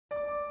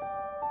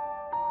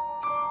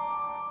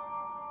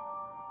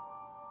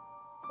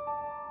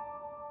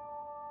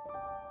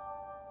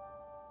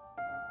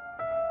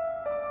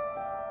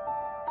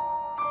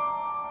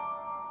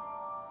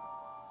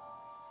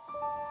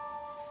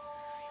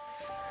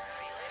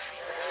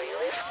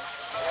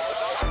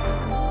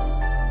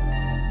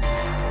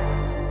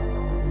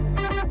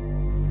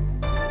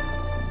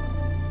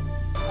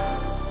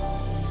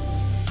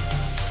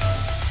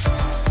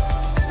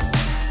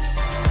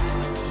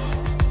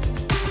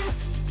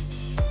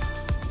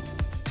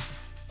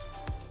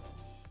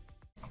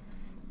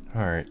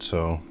Alright,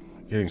 so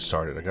getting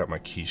started, I got my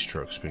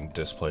keystrokes being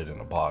displayed in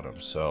the bottom,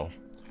 so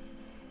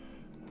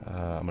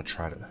I'm gonna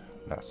try to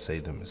not say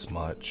them as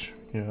much,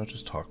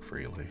 just talk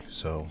freely.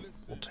 So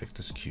we'll take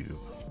this cube,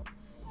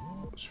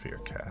 sphere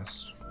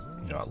cast.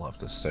 I love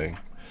this thing.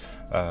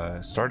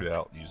 Started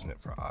out using it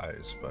for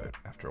eyes, but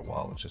after a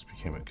while it just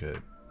became a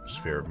good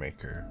sphere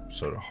maker.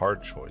 So the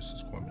hard choice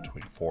is going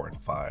between 4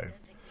 and 5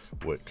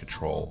 with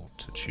control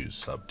to choose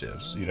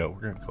subdivs. We're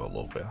gonna go a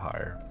little bit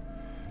higher.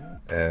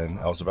 And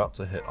I was about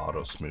to hit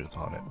auto smooth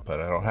on it, but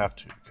I don't have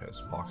to because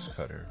box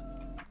cutter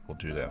will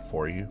do that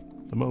for you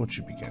the moment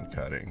you begin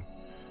cutting.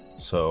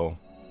 So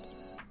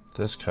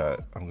this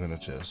cut, I'm gonna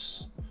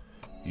just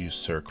use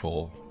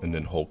circle and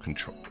then hold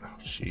control,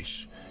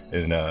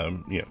 and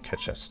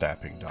catch that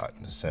snapping dot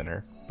in the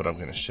center, but I'm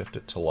gonna shift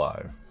it to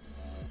live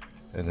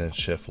and then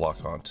shift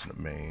lock onto the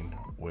main,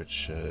 which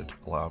should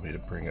allow me to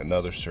bring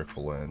another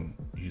circle in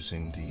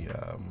using the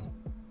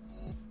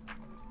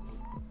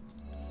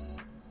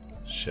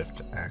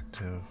shift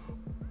active.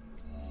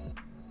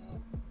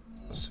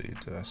 Let's see,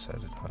 did I set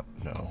it up?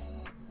 No.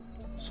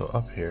 So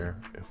up here,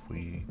 if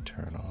we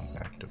turn on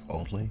active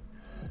only,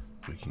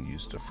 we can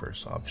use the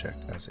first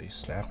object as a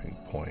snapping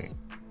point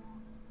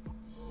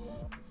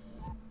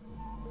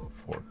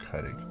for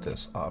cutting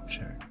this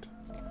object.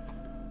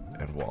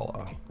 And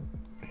voila,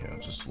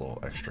 just a little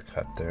extra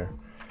cut there.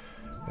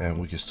 And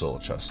we can still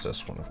adjust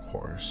this one, of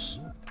course,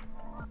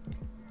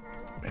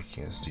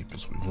 making it as deep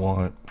as we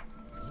want.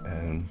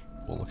 And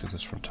we'll look at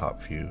this from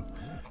top view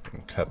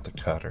and cut the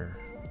cutter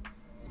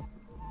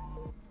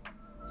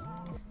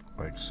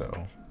like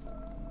so.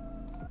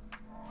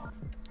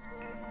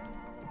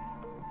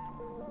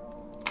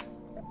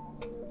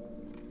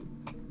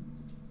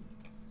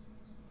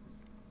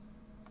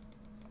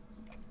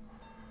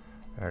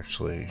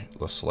 Actually,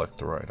 let's select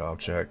the right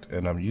object,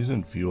 and I'm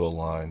using view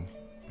align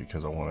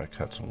because I want to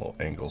cut some little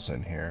angles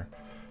in here,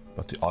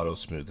 but the auto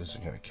smooth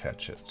isn't going to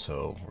catch it,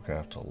 so we're going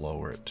to have to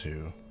lower it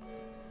to,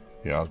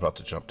 I was about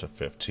to jump to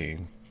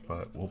 15,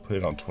 but we'll put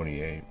it on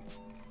 28.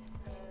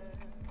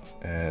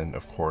 And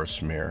of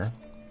course, mirror.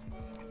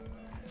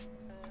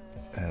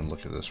 And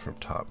look at this from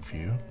top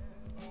view.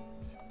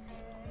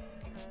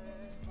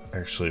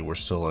 Actually, we're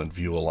still in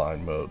view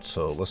align mode,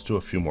 so let's do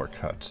a few more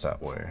cuts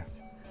that way.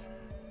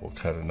 We'll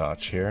cut a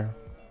notch here.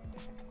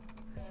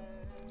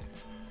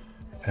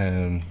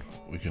 And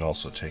we can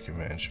also take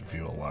advantage of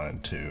view align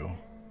too.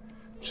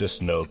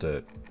 Just know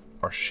that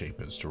our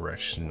shape is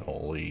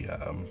directionally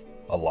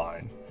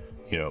aligned,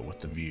 with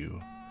the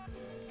view.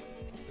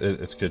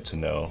 It's good to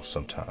know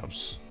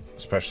sometimes,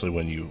 especially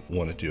when you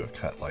want to do a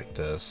cut like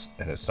this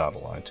and it's not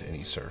aligned to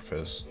any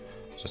surface,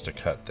 just a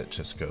cut that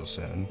just goes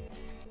in.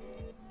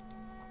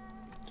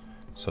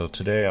 So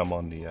today I'm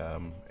on the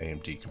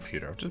AMD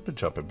computer. I've just been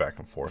jumping back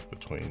and forth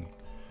between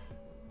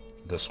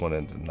this one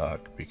and the NUC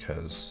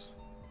because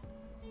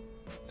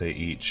they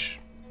each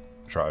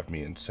drive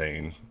me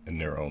insane in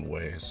their own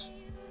ways.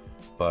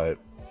 But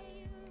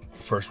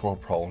first world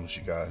problems,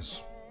 you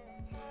guys.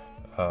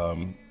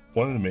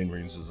 One of the main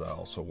reasons I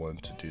also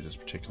wanted to do this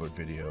particular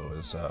video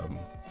is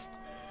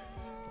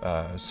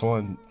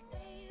someone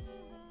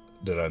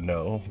that I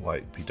know,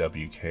 like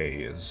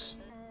PWK, is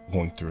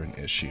going through an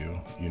issue.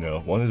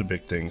 One of the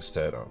big things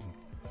that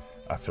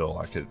I feel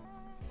I could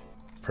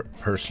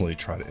personally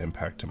try to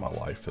impact in my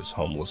life is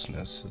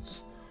homelessness.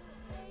 It's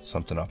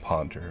something I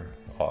ponder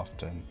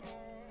often,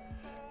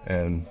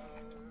 and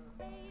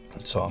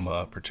so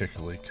I'm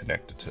particularly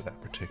connected to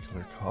that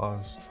particular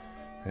cause,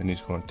 and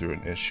he's going through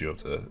an issue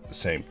of the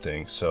same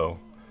thing. So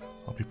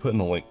I'll be putting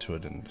a link to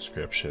it in the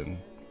description.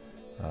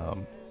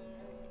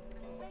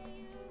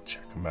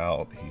 Check him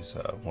out. He's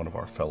one of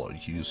our fellow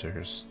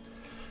users,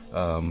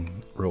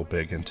 real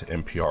big into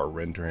NPR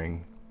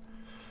rendering.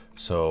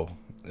 So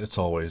it's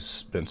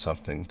always been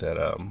something that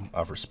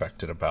I've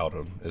respected about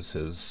him, is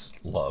his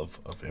love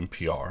of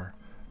NPR.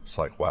 It's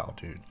like, wow,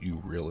 dude,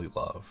 you really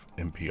love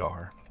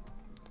NPR,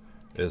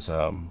 is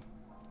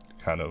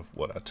kind of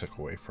what I took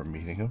away from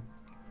meeting him.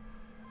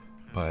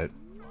 But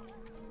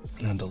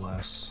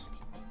nonetheless,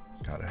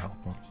 gotta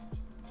help him.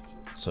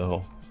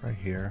 So right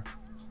here,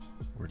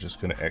 we're just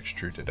gonna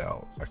extrude it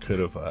out. I could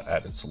have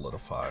added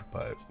solidify,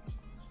 but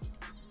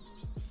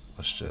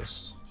let's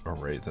just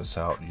array this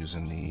out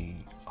using the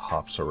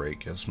hops array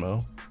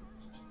gizmo.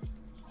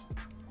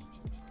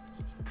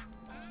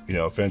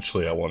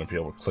 Eventually I want to be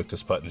able to click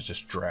this button and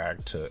just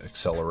drag to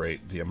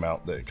accelerate the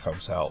amount that it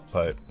comes out.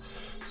 But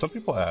some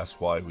people ask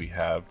why we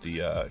have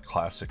the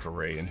classic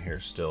array in here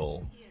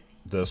still,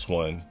 this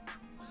one.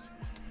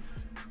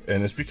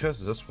 And it's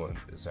because this one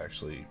is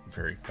actually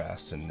very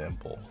fast and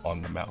nimble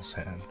on the mouse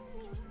hand,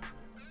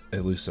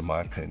 at least in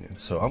my opinion.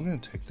 So I'm going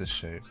to take this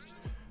shape.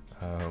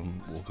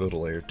 We'll go to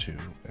layer 2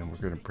 and we're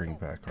going to bring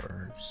back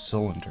our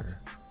cylinder,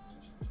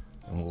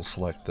 and we'll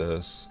select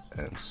this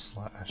and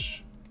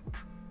slash.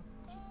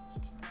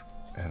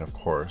 And of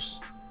course,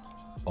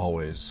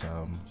 always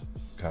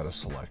gotta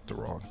select the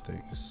wrong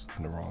things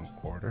in the wrong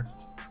order.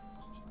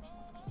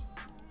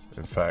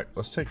 In fact,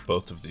 let's take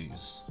both of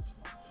these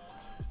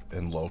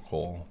in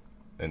local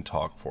and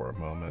talk for a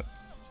moment.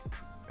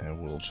 and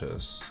we'll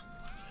just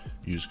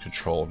use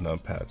Control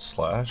Numpad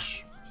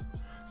slash,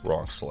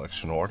 wrong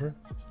selection order.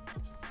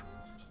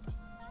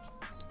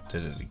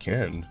 Did it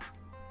again.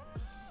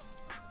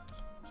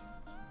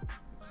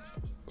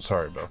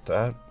 Sorry about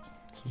that.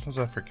 Sometimes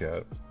I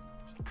forget.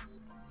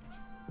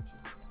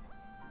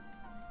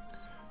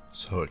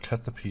 So it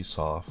cut the piece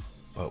off,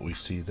 but we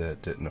see that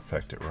it didn't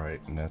affect it right,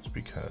 and that's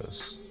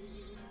because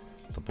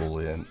the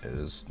Boolean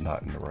is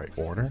not in the right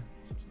order,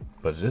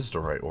 but it is the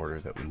right order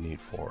that we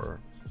need for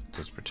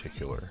this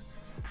particular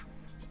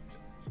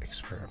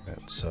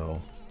experiment.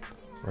 So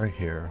right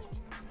here,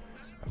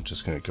 I'm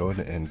just going to go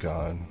into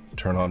Ngon,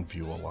 turn on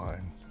View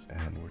Align,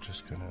 and we're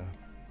just going to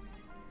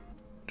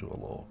do a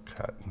little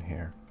cut in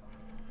here.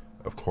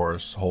 Of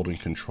course, holding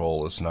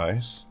Control is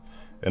nice.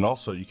 And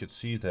also you could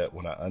see that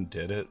when I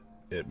undid it,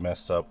 it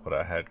messed up what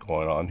I had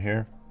going on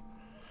here.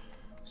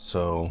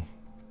 So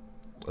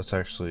let's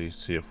actually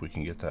see if we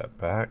can get that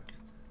back.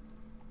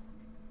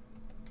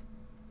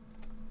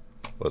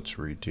 Let's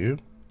redo.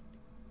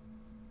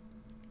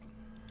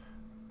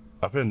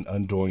 I've been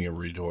undoing and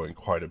redoing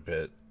quite a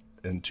bit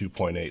in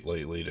 2.8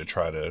 lately to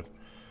try to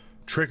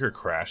trigger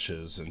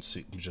crashes and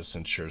just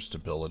ensure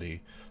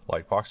stability.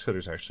 Like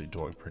Boxcutter's actually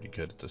doing pretty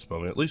good at this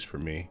moment, at least for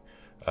me.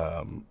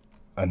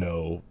 I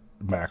know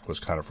Mac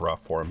was kind of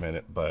rough for a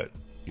minute, but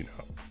you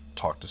know,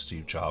 talked to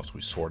Steve Jobs,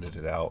 we sorted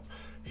it out.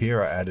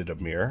 Here I added a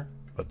mirror,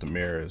 but the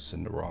mirror is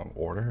in the wrong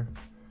order.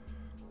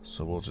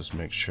 So we'll just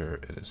make sure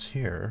it is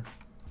here.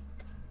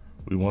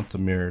 We want the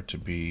mirror to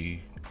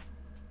be,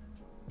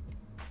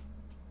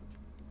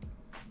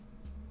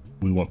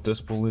 we want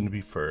this Boolean to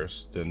be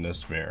first, then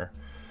this mirror.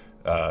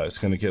 It's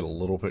going to get a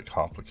little bit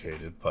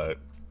complicated, but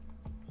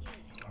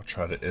I'll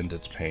try to end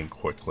its pain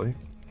quickly.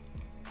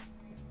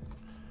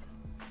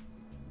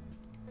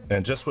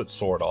 And just with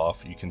sort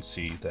off, you can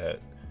see that,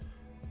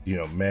 you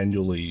know,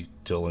 manually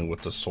dealing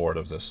with the sort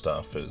of this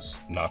stuff is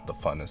not the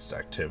funnest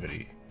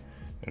activity.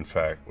 In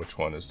fact, which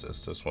one is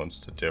this? This one's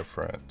the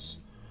difference.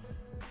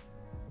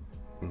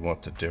 We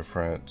want the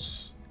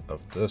difference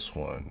of this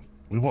one.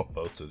 We want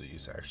both of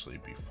these actually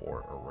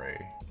before array.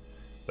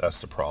 That's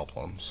the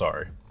problem.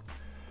 Sorry.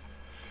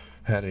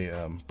 Had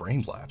a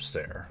brain lapse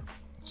there.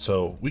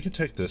 So we can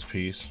take this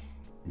piece,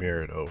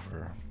 mirror it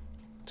over,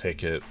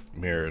 take it,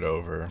 mirror it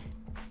over,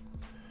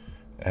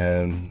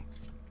 and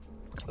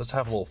let's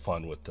have a little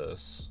fun with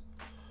this.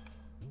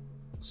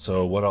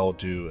 So what I'll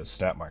do is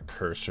snap my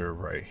cursor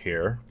right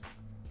here,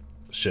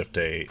 Shift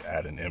A,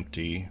 add an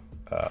empty.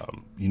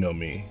 You know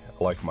me,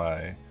 I like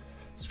my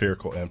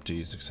spherical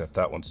empties, except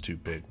that one's too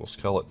big. We'll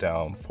scale it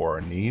down for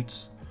our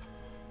needs,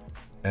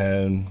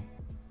 and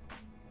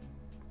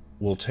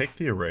we'll take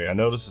the array. I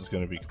know this is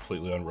going to be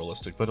completely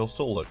unrealistic, but it'll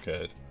still look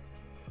good.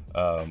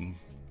 And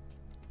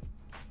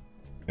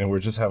we're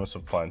just having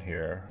some fun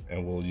here,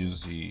 and we'll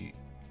use the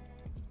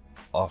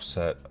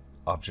offset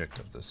object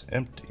of this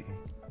empty.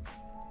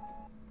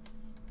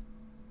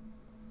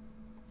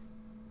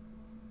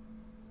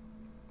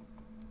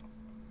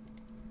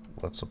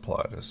 Let's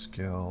apply the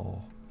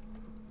scale.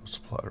 Let's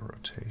apply the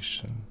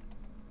rotation.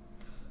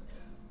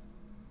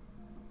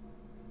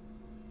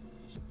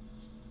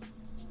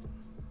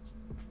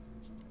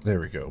 There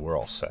we go, we're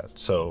all set.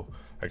 So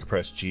I can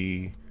press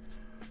G,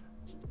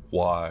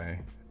 Y,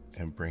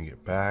 and bring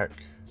it back,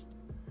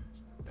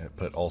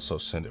 but also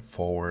send it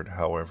forward.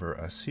 However,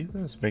 I see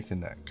that it's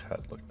making that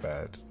cut look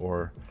bad,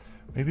 or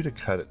maybe the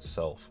cut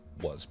itself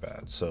was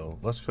bad. So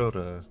let's go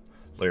to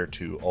layer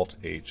 2, Alt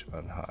H,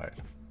 unhide.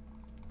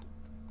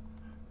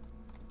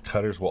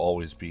 Cutters will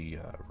always be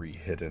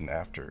re-hidden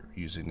after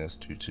using this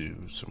due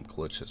to some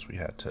glitches we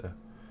had to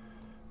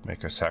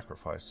make a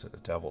sacrifice to the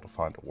devil to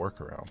find a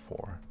workaround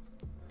for.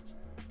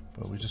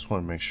 But we just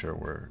want to make sure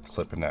we're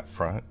clipping that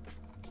front.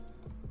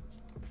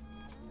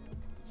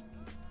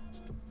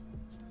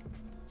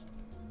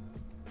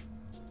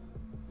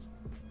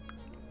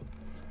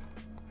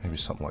 Maybe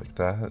something like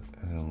that,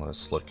 and then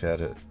let's look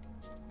at it.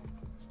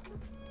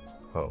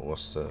 Oh,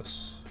 what's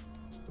this?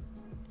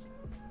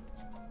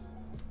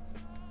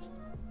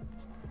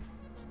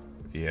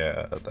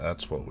 Yeah,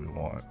 that's what we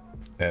want.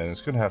 And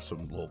it's going to have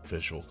some little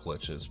visual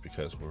glitches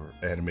because we're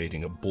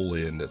animating a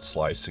Boolean that's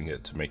slicing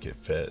it to make it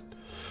fit.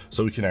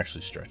 So we can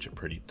actually stretch it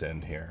pretty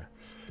thin here.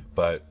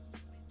 But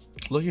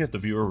looking at the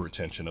viewer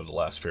retention of the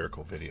last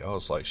spherical video, I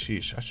was like,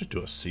 sheesh, I should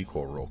do a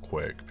sequel real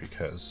quick,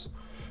 because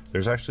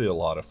there's actually a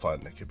lot of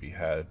fun that could be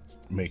had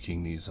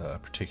making these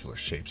particular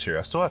shapes here.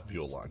 I still have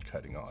view line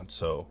cutting on,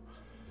 so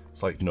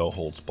it's like no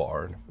holds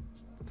barred.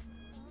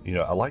 You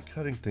know, I like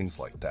cutting things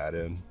like that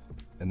in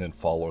and then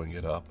following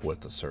it up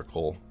with a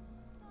circle,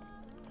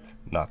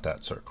 not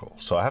that circle.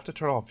 So I have to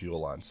turn off view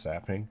align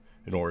snapping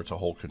in order to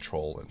hold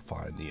control and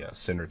find the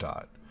center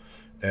dot.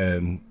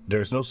 And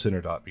there's no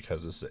center dot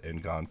because it's the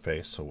Ngon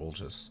face, so we'll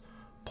just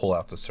pull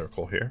out the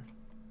circle here.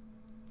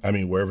 I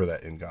mean, wherever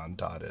that Ngon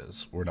dot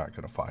is, we're not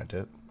going to find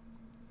it.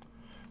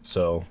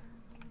 So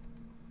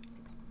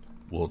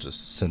we'll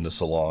just send this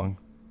along.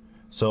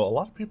 So a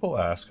lot of people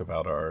ask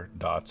about our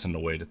dots and the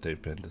way that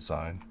they've been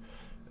designed.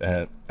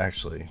 And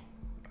actually,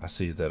 I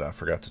see that I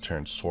forgot to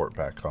turn sort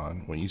back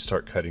on. When you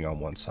start cutting on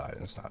one side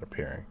and it's not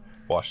appearing,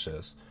 watch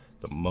this.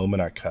 The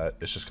moment I cut,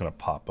 it's just going to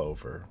pop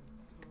over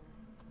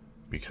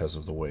because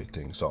of the way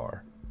things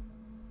are.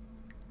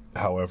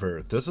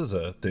 However, this is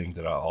a thing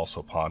that I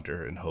also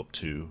ponder and hope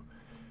to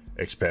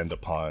expand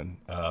upon.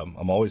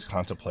 I'm always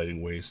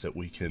contemplating ways that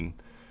we can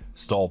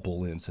stall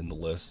booleans in the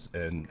list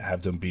and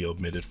have them be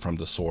omitted from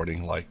the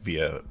sorting, like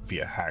via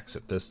hacks.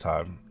 At this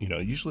time, you know,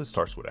 usually it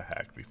starts with a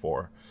hack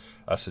before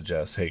I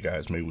suggest, hey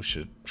guys, maybe we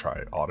should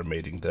try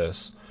automating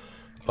this.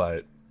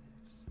 But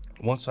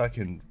once I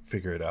can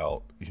figure it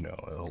out, you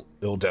know,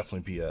 it'll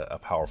definitely be a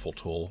powerful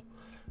tool.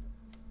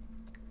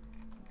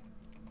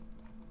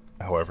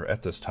 However,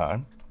 at this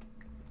time,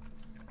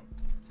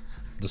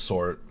 the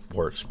sort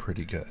works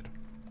pretty good.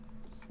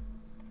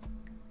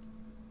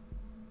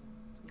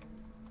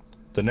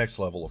 The next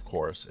level, of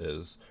course,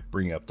 is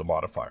bringing up the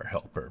modifier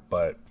helper.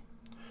 But,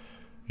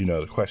 you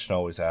know, the question I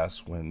always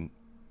ask when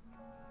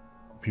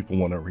people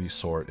want to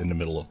resort in the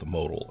middle of the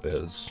modal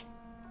is,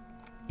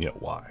 you know,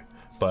 why?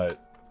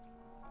 But,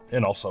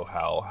 and also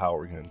how are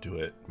we going to do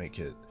it, make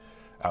it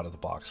out of the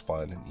box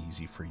fun and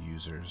easy for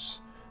users?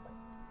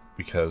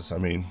 Because, I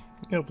mean,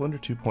 you know, Blender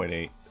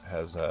 2.8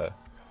 has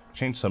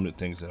changed some of the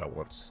things that I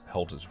once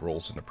held as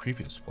rules in the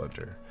previous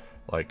Blender,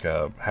 like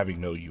having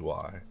no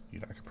UI. You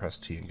know, I can press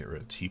T and get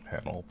rid of T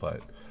panel,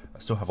 but I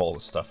still have all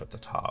the stuff at the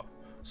top.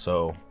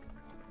 So,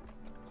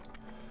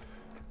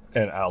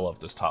 and I love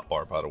this top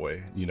bar, by the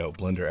way. You know,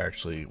 Blender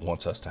actually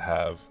wants us to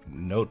have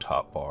no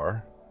top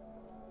bar.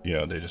 You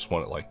know, they just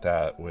want it like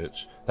that,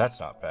 which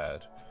that's not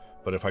bad.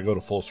 But if I go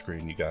to full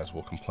screen, you guys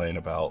will complain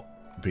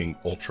about being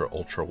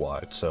ultra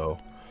wide. So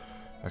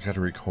I got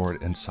to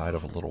record inside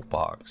of a little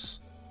box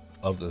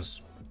of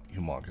this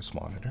humongous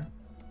monitor.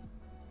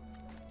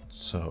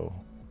 So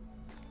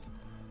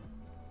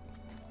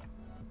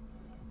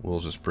we'll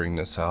just bring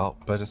this out,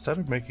 but instead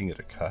of making it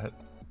a cut,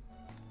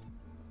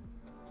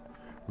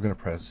 we're going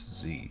to press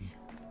Z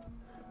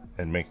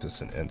and make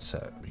this an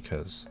inset,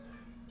 because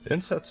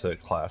inset's a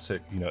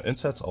classic. You know,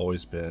 inset's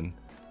always been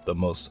the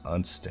most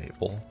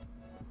unstable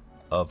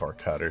of our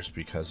cutters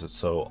because it's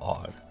so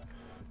odd,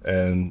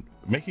 and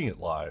making it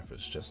live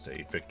is just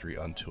a victory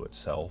unto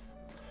itself.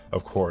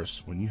 Of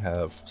course, when you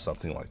have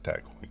something like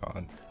that going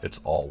on,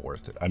 it's all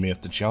worth it. I mean,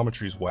 if the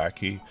geometry's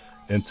wacky,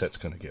 inset's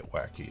going to get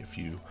wacky. If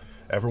you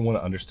ever want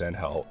to understand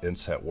how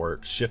inset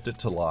works, shift it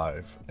to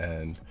live,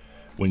 and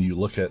when you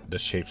look at the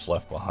shapes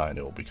left behind,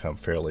 it will become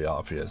fairly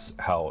obvious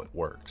how it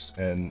works.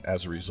 And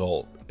as a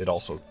result, it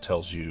also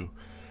tells you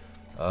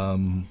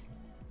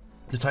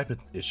the type of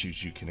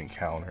issues you can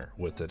encounter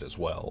with it as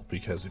well.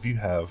 Because if you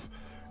have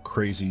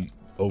crazy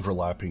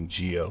overlapping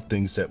geo,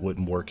 things that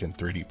wouldn't work in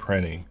 3D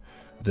printing,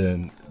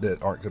 then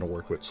that aren't going to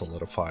work with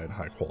solidify and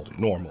high quality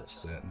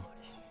normals, then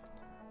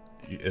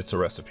it's a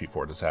recipe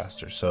for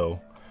disaster.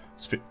 So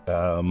took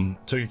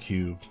a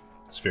cube,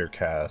 sphere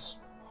cast,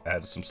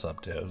 added some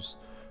subdivs,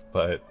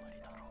 but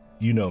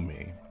you know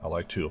me, I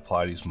like to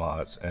apply these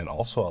mods, and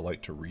also I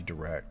like to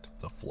redirect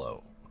the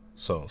flow.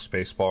 So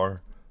spacebar,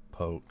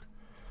 poke,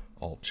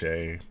 Alt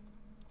J,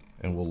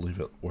 and we'll leave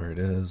it where it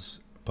is,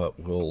 but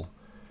we'll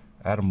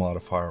add a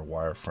modifier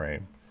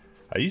wireframe.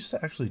 I used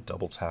to actually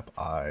double tap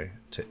I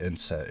to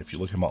inset if you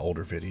look at my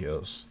older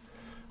videos,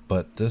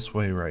 but this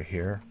way right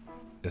here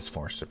is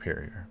far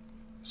superior.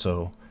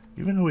 So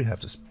even though we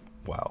have this,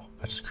 wow,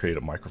 I just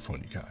created a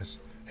microphone, you guys.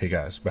 Hey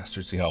guys, Master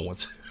Xeon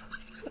wants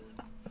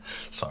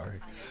sorry.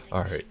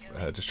 All right,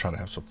 just trying to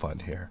have some fun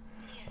here.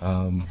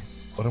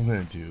 What I'm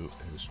gonna do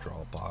is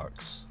draw a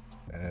box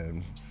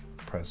and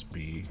press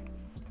B,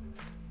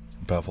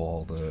 bevel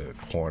all the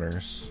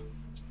corners.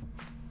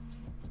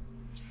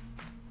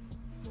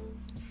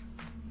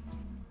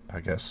 I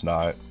guess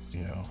not,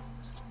 you know,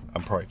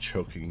 I'm probably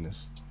choking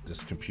this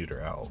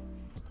computer out.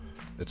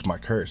 It's my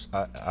curse.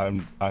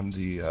 I'm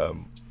the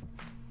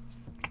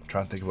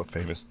trying to think of a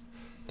famous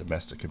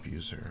domestic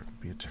abuser. It'd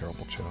be a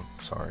terrible joke,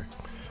 sorry,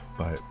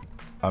 but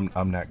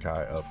I'm that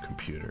guy of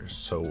computers.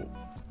 So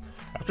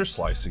after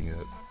slicing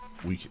it,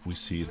 we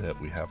see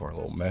that we have our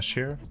little mesh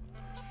here.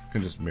 We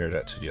can just mirror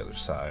that to the other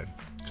side,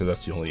 because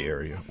that's the only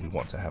area we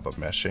want to have a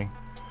meshing.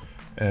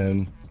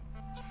 And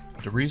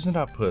the reason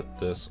I put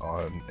this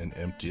on an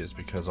empty is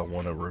because I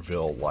want to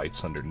reveal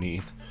lights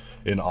underneath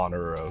in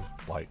honor of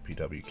like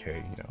PWK,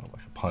 you know,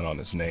 like a pun on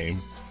his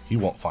name. He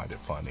won't find it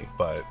funny,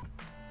 but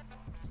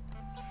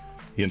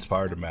he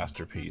inspired a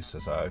masterpiece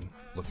as I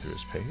looked through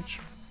his page.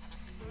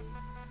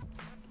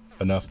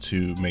 Enough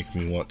to make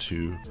me want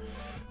to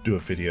do a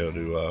video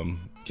to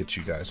get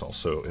you guys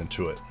also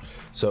into it.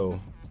 So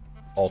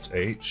Alt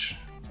H,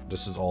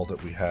 this is all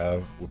that we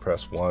have. We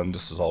press 1,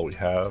 this is all we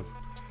have.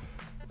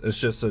 It's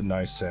just a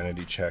nice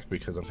sanity check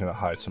because I'm gonna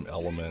hide some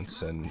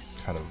elements and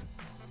kind of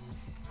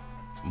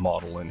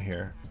model in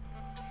here.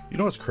 You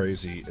know what's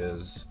crazy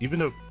is, even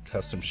though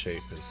custom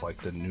shape is like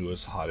the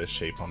newest, hottest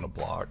shape on the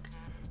block,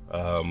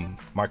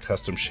 my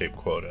custom shape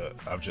quota,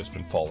 I've just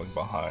been falling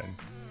behind.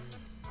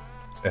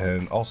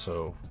 And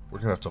also, we're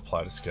gonna have to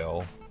apply to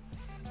scale.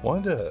 One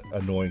of the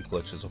annoying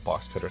glitches of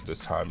box cutter at this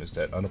time is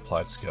that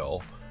unapplied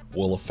scale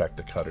will affect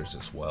the cutters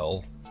as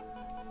well,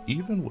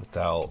 even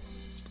without,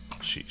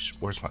 sheesh,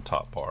 where's my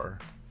top bar?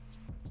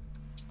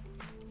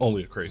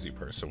 Only a crazy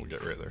person would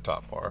get rid of their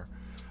top bar.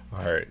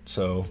 All right,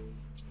 so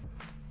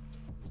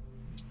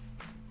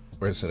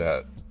where's it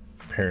at?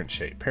 Parent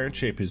shape. Parent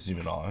shape isn't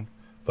even on,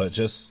 but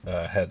just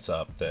heads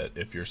up that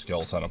if your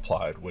scale is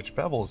unapplied, which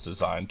bevel is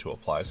designed to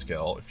apply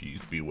scale if you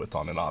use B width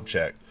on an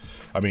object.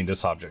 I mean,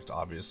 this object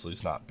obviously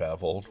is not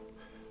beveled,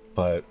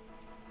 but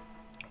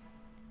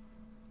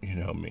you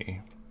know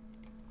me.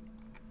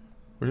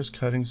 We're just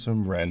cutting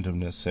some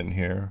randomness in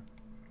here,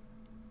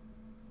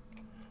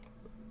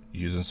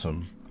 using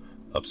some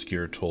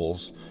obscure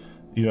tools.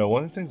 You know,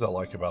 one of the things I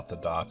like about the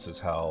dots is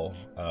how,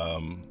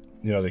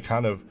 you know, they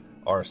kind of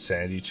are a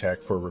sanity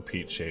check for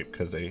repeat shape,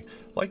 because they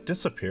like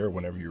disappear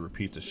whenever you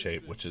repeat the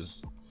shape, which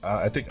is,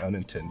 I think,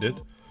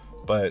 unintended,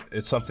 but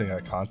it's something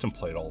I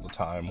contemplate all the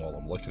time while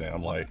I'm looking at it.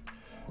 I'm like,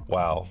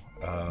 wow,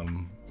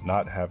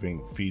 not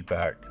having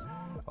feedback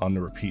on the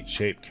repeat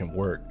shape can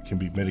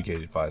be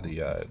mitigated by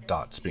the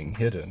dots being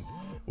hidden,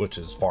 which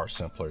is far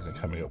simpler than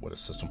coming up with a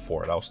system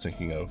for it. I was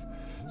thinking of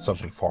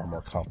something far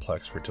more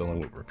complex for dealing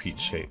with repeat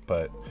shape,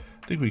 but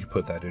I think we could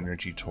put that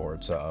energy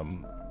towards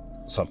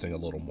something a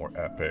little more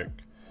epic.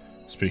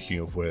 Speaking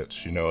of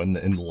which, you know, in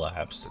the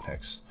labs, the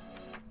next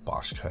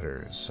box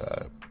cutter is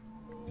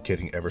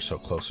getting ever so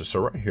closer. So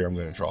right here, I'm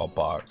going to draw a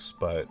box,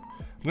 but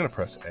I'm going to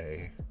press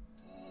A,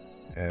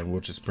 and we'll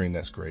just bring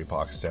this gray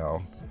box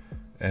down.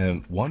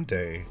 And one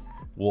day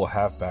we'll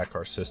have back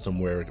our system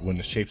where when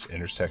the shapes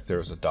intersect,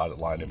 there's a dotted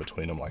line in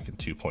between them, like in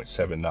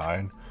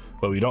 2.79,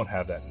 but we don't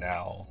have that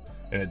now.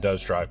 And it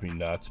does drive me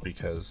nuts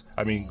because,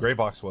 I mean, gray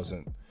box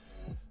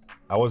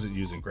I wasn't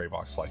using gray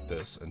box like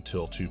this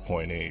until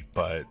 2.8,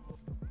 but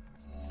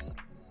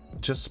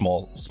just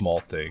small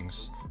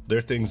things.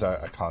 They're things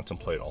I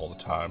contemplate all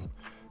the time.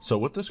 So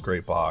with this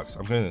gray box,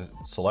 I'm going to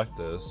select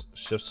this,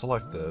 shift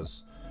select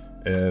this,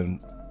 and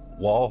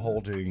while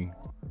holding,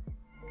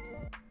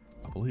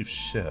 I believe,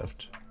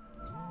 shift,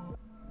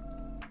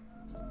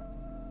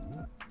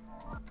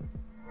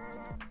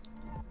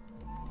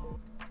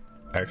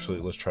 actually,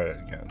 let's try it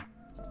again.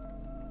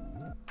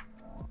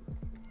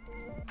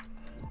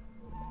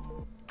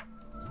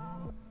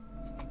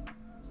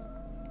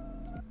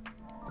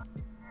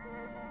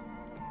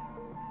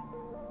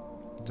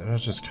 Did I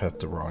just cut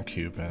the wrong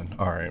cube in?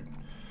 All right.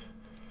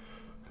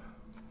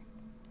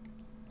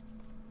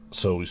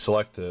 So we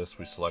select this,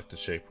 we select the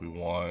shape we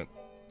want,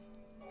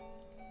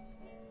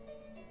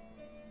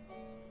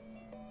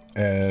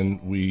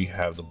 and we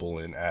have the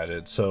boolean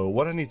added. So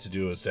what I need to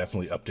do is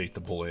definitely update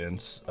the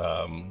booleans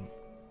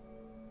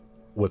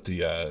with the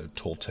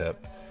tooltip,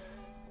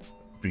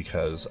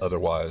 because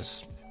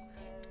otherwise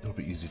it'll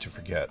be easy to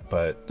forget.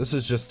 But this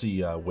is just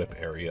the whip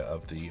area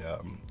of the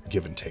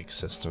give and take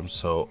system.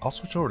 So I'll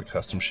switch over to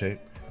custom shape,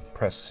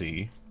 press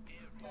C,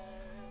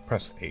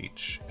 press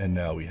H, and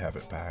now we have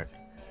it back.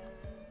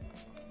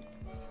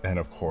 And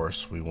of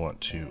course we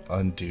want to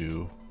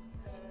undo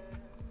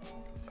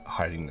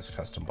hiding this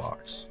custom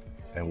box,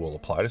 and we'll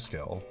apply to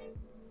scale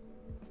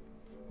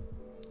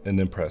and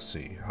then press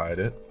C, hide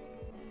it,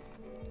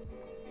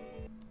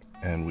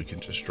 and we can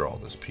just draw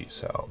this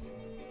piece out.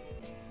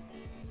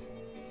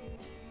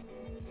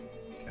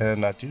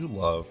 And I do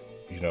love,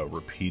 you know,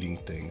 repeating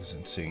things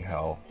and seeing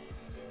how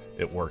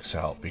it works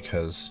out,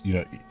 because, you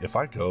know, if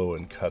I go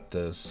and cut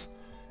this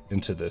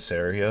into this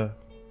area,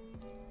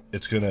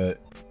 it's gonna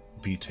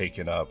be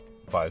taken up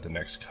by the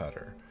next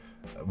cutter.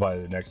 By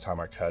the next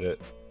time I cut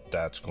it,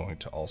 that's going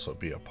to also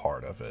be a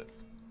part of it.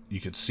 You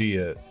could see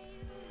it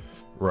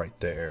right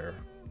there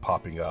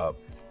popping up.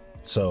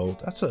 So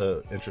that's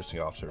a interesting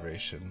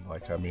observation.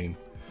 Like, I mean,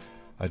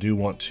 I do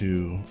want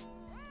to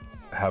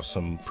have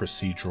some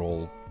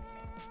procedural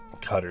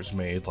cutters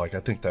made. Like, I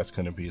think that's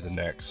going to be the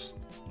next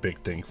big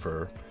thing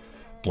for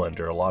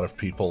Blender. A lot of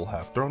people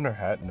have thrown their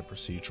hat in the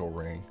procedural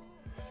ring,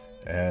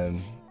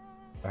 and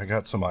I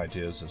got some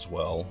ideas as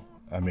well.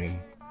 I mean,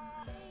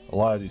 a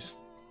lot of these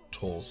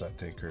tools, I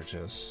think, are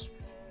just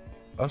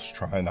us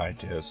trying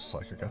ideas.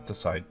 Like, I got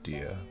this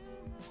idea.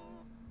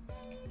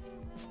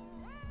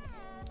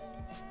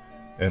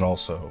 And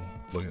also,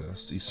 look at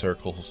this, these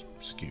circles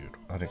skewed,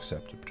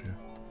 unacceptable too.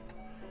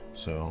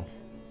 So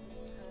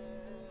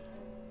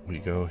we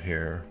go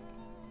here,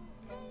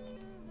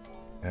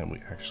 and we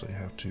actually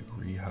have to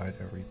re-hide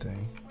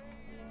everything.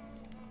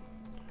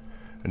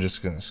 I'm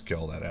just going to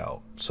scale that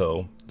out.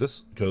 So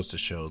this goes to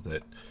show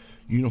that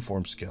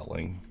uniform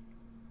scaling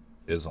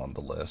is on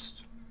the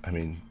list. I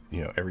mean,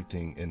 you know,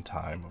 everything in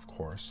time, of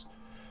course.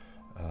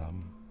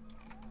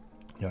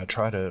 You know, I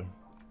try to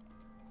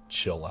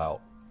chill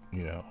out.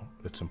 You know,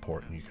 it's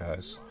important, you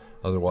guys.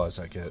 Otherwise,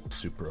 I get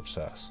super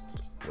obsessed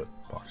with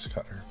box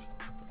cutter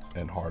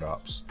and hard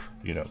ops.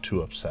 You know,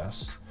 too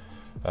obsessed.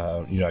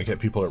 You know, I get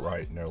people that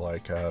write and they're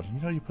like, you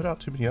know, you put out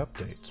too many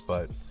updates.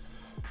 But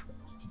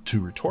to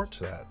retort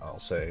to that, I'll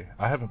say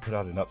I haven't put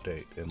out an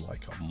update in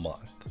like a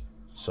month.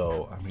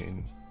 So, I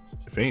mean,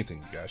 if anything,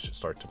 you guys should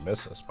start to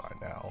miss us by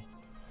now.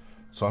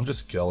 So I'm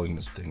just scaling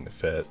this thing to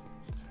fit.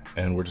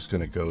 And we're just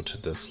going to go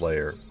to this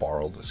layer,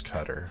 borrow this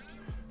cutter,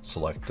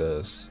 select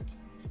this,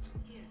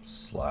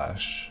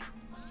 slash,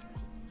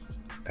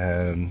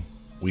 and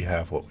we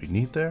have what we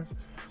need there.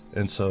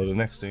 And so the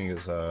next thing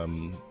is,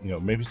 you know,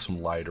 maybe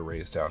some light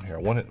arrays down here.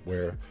 I want it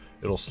where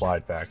it'll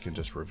slide back and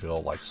just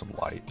reveal like some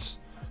lights.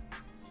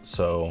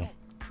 So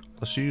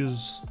we'll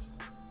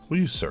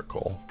use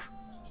circle.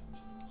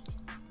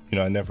 You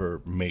know, I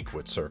never make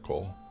with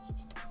circle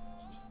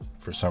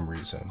for some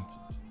reason,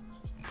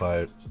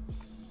 but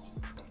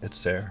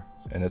it's there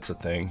and it's a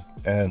thing.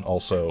 And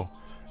also,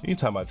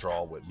 anytime I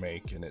draw with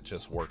make and it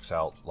just works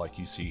out like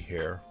you see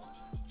here,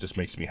 just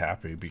makes me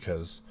happy,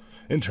 because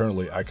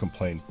internally I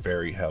complain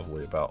very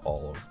heavily about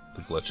all of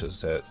the glitches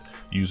that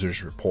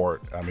users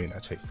report. I mean, I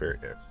take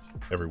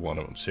every one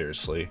of them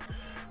seriously.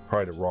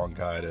 Probably the wrong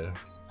guy to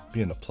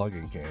be in a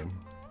plugin game,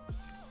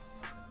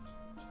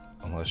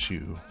 unless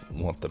you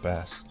want the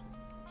best,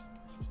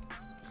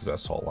 because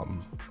that's all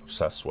I'm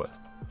obsessed with.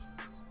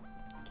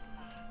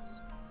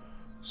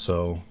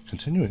 So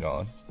continuing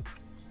on,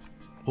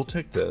 we'll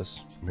take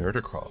this, mirror it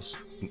across.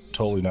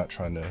 Totally not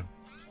trying to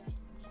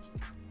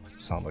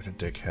sound like a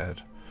dickhead,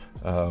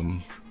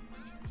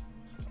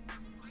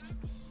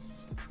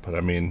 but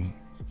I mean,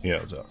 you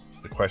know,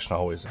 the question I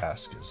always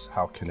ask is,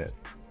 how can it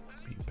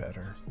be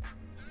better?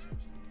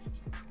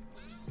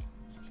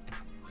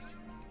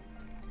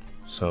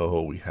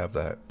 So we have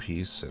that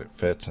piece and it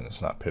fits and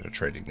it's not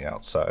penetrating the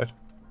outside.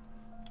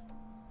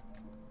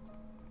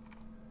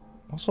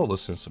 Also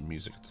listen to some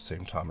music at the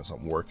same time as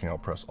I'm working. I'll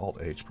press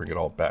Alt H, bring it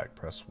all back,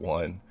 press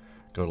 1,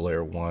 go to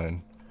layer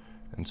 1,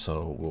 and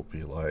so we'll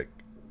be like,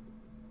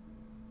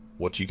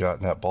 what you got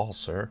in that ball,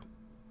 sir?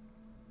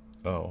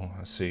 Oh,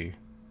 I see.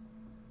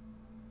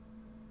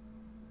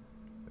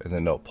 And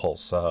then they'll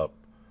pulse up.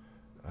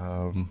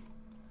 And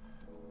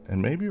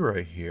maybe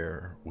right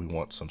here we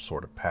want some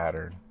sort of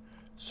pattern.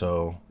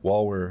 So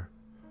while we're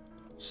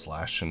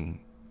slashing,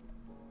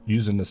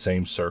 using the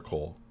same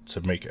circle to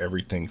make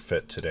everything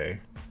fit today,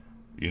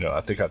 you know,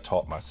 I think I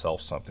taught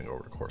myself something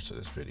over the course of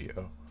this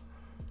video.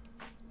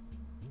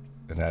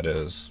 And that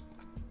is,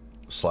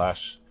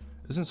 slash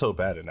isn't so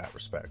bad in that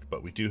respect,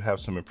 but we do have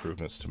some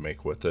improvements to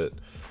make with it.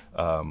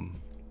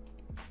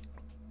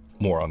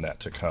 More on that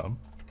to come.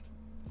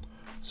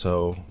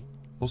 So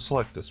we'll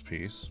select this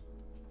piece,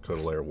 go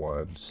to layer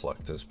 1,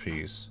 select this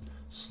piece,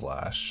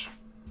 slash,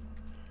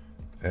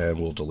 and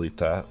we'll delete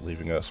that,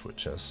 leaving us with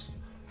just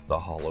the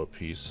hollow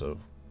piece of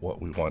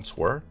what we once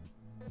were.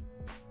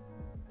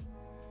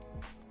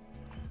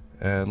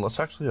 And let's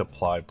actually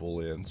apply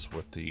booleans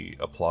with the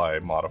apply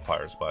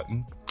modifiers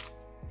button.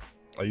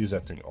 I use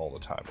that thing all the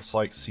time. It's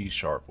like C#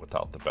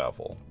 without the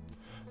bevel.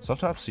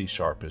 Sometimes C#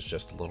 is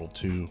just a little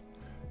too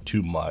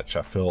much.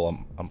 I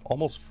feel I'm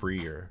almost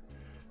freer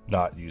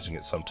not using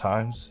it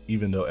sometimes,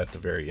 even though at the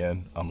very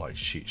end I'm like,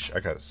 sheesh, I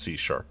gotta C#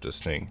 this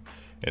thing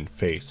and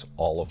face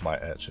all of my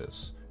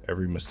edges.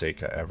 Every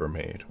mistake I ever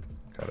made,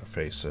 gotta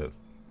face it.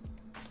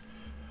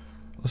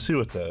 Let's see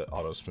what the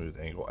auto smooth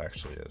angle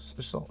actually is.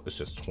 It's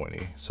just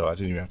 20, so I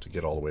didn't even have to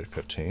get all the way to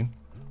 15.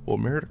 We'll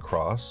mirror it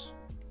across,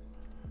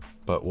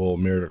 but we'll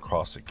mirror it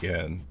across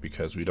again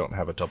because we don't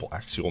have a double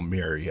axial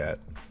mirror yet.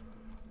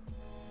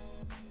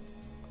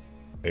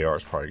 AR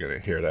is probably gonna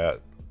hear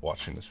that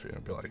watching this video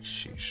and be like,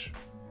 sheesh.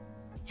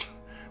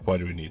 Why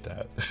do we need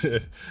that?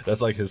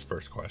 That's like his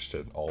first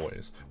question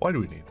always. Why do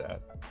we need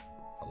that?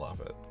 I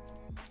love it.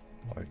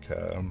 Like,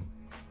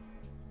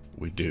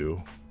 we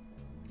do.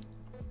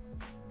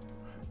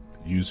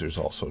 Users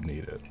also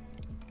need it.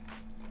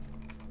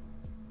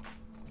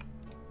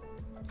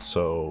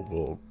 So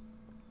we'll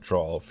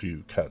draw a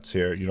few cuts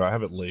here. You know, I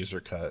haven't laser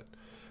cut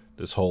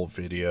this whole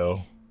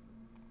video.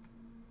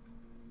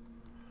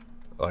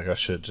 Like, I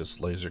should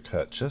just laser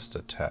cut just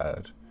a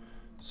tad.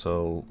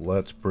 So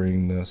let's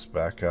bring this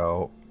back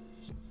out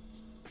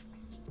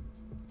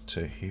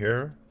to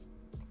here.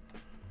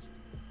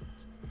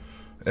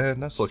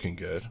 And that's looking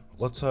good.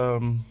 Let's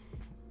add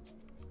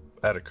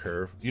a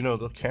curve. You know,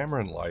 the camera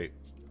and light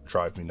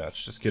drive me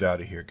nuts. Just get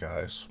out of here,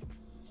 guys.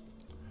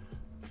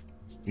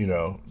 You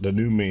know, the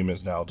new meme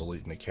is now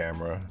deleting the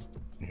camera.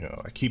 You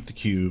know, I keep the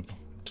cube,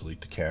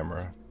 delete the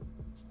camera.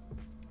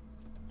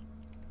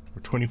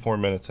 We're 24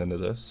 minutes into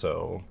this,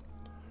 so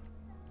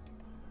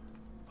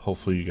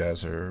hopefully you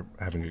guys are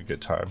having a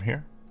good time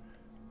here.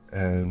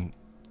 And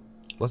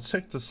let's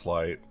take this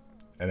light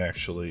and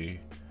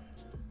actually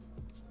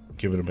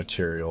give it a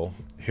material.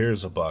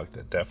 Here's a bug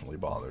that definitely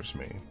bothers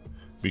me.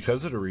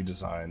 Because of the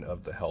redesign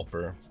of the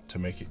helper to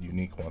make it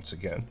unique once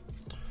again,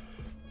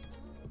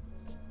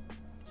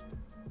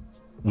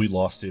 we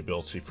lost the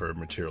ability for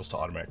materials to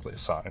automatically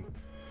assign.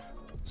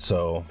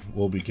 So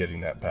we'll be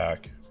getting that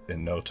back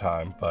in no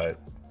time, but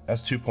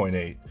as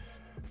 2.8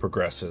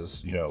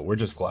 progresses, you know, we're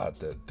just glad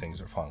that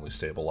things are finally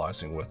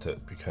stabilizing with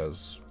it,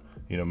 because,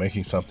 you know,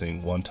 making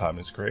something one time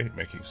is great,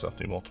 making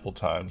something multiple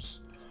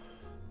times,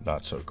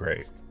 not so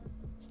great.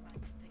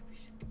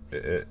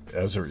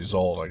 As a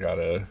result, I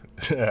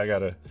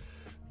gotta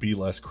be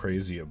less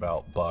crazy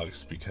about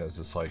bugs, because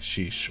it's like,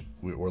 sheesh,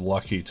 we're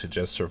lucky to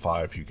just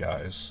survive, you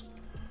guys.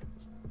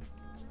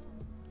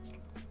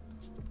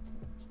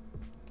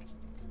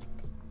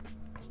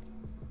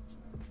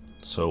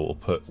 So we'll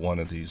put one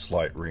of these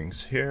light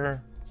rings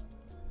here.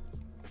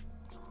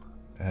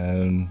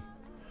 And,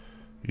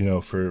 you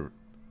know, for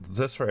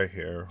this right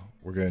here,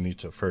 we're going to need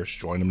to first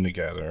join them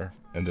together,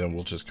 and then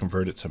we'll just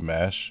convert it to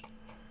mesh.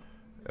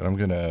 And I'm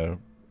going to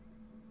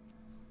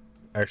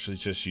actually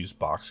just use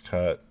box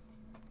cut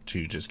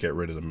to just get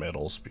rid of the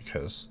middles,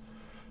 because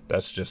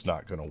that's just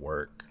not going to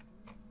work.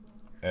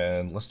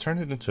 And let's turn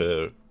it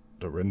into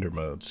the render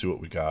mode, see what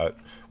we got.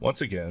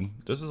 Once again,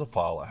 this is a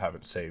file I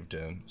haven't saved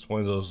in. It's one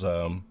of those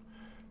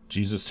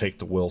Jesus take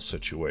the wheel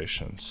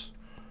situations.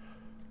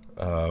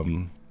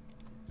 You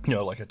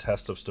know, like a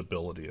test of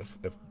stability. If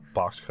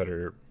box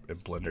cutter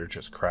and blender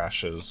just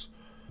crashes,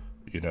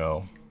 you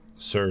know,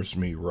 serves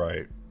me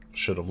right.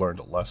 Should have learned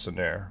a lesson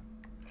there.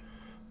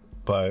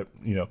 But,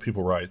 you know,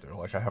 people write, they're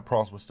like, I have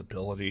problems with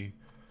stability.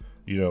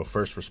 You know,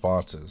 first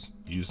response is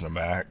using a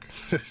Mac.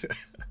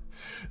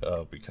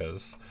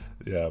 Because,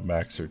 yeah,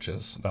 Macs are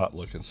just not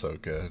looking so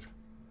good.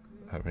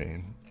 I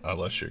mean,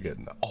 unless you're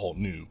getting an all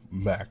new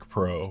Mac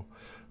Pro,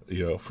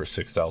 you know, for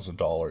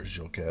 $6,000,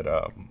 you'll get,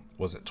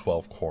 was it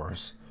 12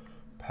 cores?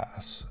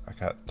 Pass. I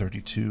got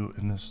 32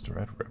 in this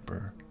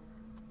Threadripper.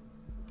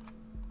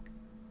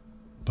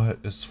 But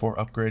it's for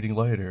upgrading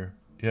later.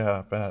 Yeah,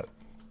 I bet.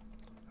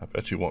 I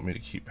bet you want me to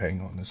keep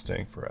paying on this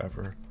thing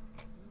forever.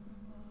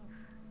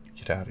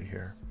 Get out of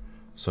here.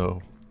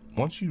 So,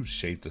 once you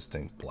shade this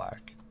thing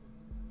black,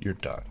 you're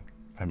done.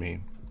 I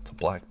mean, it's a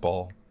black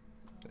ball.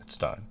 It's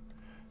done.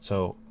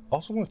 So,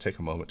 also want to take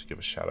a moment to give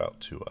a shout out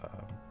to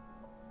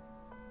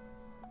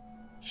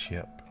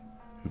Chip,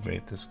 who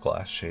made this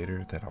glass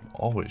shader that I'm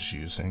always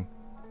using.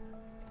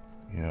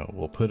 You know,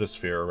 we'll put a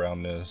sphere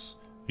around this.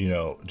 You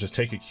know, just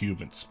take a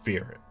cube and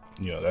sphere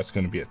it. You know, that's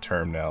going to be a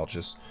term now.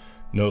 Just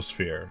no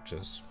sphere.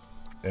 Just,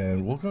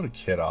 and we'll go to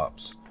Kit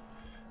Ops,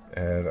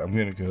 and I'm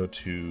going to go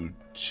to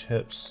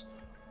Chip's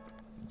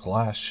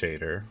glass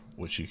shader,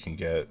 which you can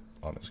get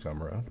on his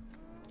Gumroad.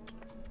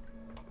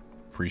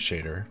 Free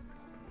shader.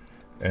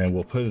 And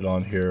we'll put it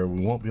on here.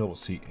 We won't be able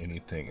to see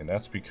anything, and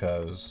that's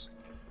because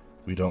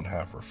we don't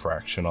have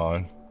refraction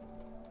on.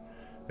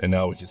 And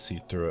now we can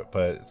see through it,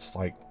 but it's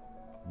like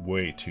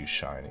way too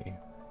shiny.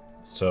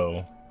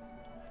 So,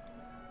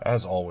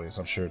 as always,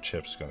 I'm sure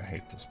Chip's gonna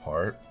hate this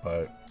part,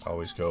 but I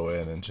always go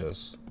in and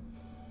just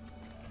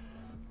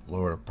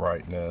lower the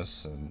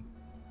brightness and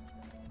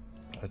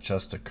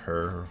adjust the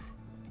curve.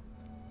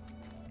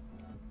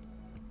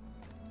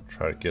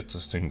 Try to get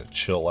this thing to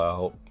chill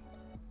out.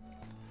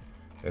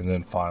 And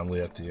then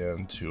finally at the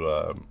end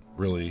to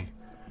really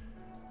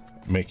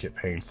make it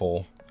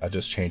painful, I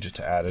just change it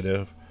to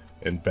additive,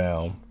 and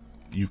bam,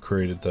 you've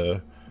created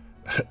the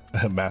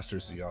Master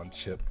Xeon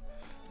Chip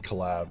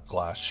collab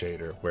glass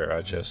shader, where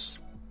I just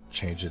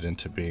change it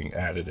into being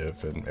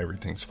additive and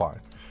everything's fine.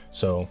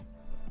 So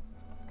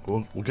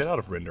we'll get out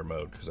of render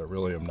mode, because I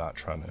really am not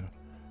trying to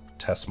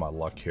test my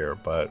luck here.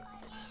 But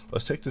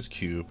let's take this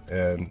cube,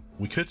 and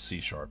we could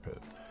C-sharp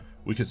it.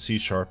 We could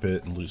C-sharp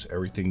it and lose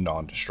everything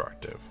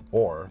non-destructive,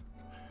 or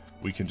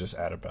we can just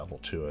add a bevel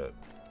to it,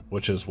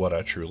 which is what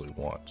I truly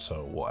want.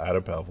 So we'll add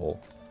a bevel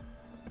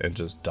and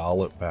just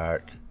dial it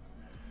back.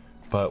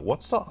 But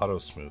what's the auto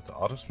smooth? The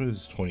auto smooth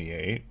is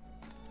 28.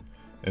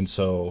 And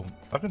so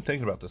I've been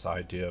thinking about this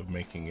idea of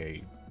making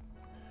a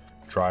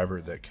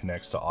driver that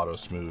connects to auto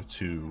smooth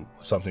to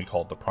something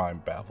called the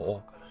prime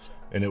bevel,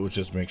 and it would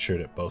just make sure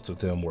that both of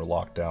them were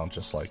locked down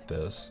just like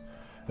this.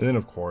 And then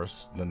of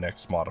course the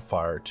next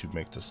modifier to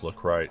make this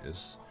look right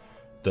is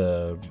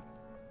the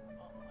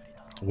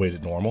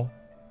weighted normal.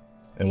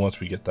 And once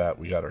we get that,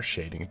 we got our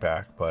shading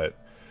back. But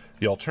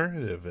the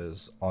alternative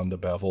is, on the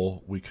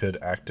bevel we could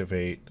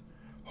activate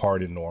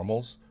hardened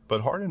normals,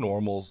 but hardened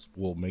normals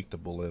will make the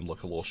boolean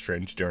look a little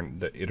strange during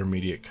the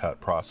intermediate cut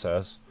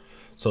process.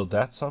 So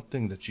that's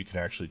something that you can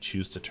actually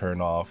choose to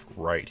turn off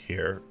right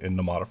here in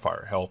the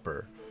modifier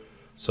helper.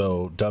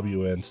 So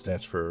WN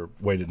stands for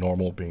weighted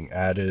normal being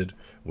added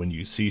when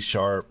you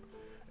C-sharp,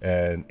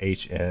 and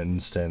HN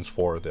stands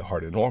for the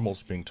hardened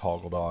normals being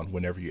toggled on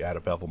whenever you add a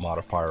bevel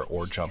modifier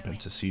or jump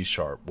into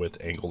C-sharp, with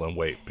angle and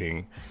weight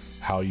being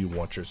how you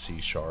want your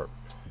C-sharp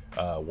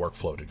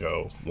workflow to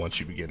go once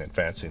you begin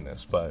advancing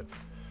this. But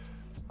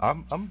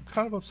I'm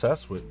kind of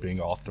obsessed with being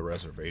off the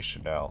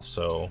reservation now.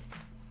 So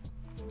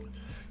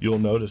you'll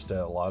notice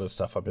that a lot of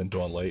stuff I've been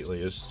doing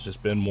lately has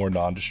just been more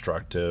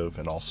non-destructive,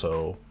 and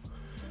also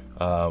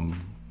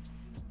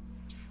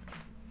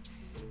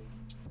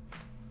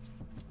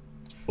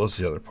what's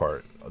the other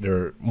part?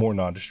 They're more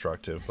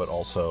non-destructive, but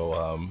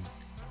also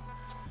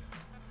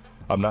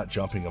I'm not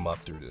jumping them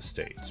up through the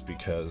states,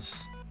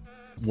 because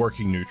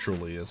working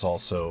neutrally is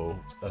also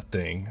a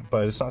thing,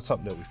 but it's not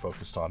something that we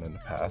focused on in the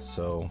past.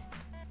 So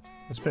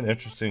it's been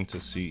interesting to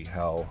see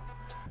how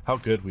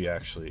good we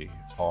actually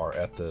are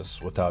at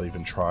this without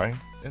even trying,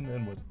 and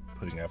then with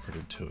putting effort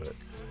into it,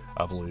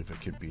 I believe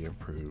it can be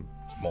improved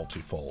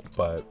multifold.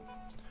 But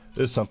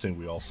this is something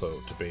we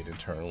also debate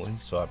internally.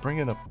 So I bring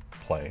in a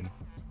plane.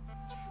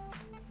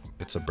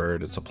 It's a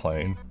bird, it's a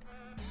plane.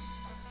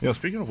 You know,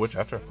 speaking of which,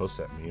 after I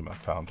posted that meme, I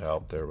found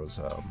out there was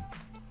a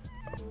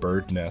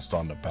bird nest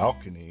on the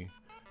balcony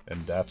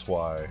and that's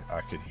why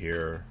I could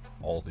hear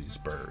all these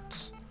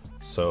birds.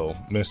 So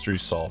mystery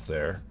solved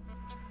there.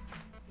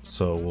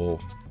 So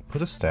we'll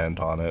put a stand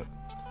on it,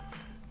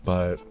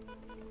 but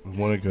we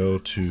want to go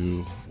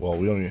to, well,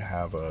 we don't even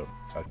have a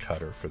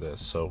cutter for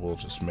this, so we'll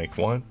just make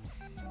one.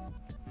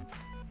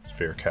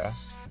 Sphere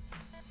cast.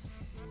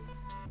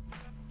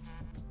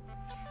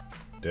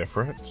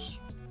 Difference.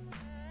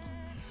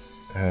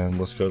 And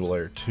let's go to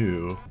layer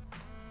 2,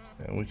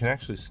 and we can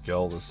actually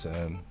scale this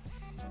in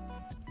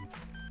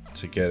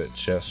to get it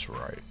just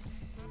right.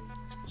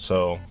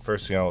 So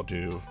first thing I'll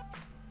do,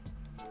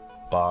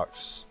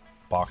 box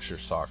your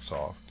socks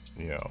off,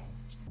 you know.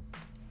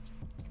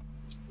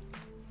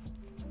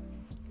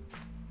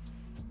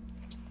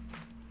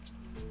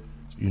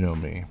 You know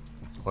me,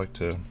 I like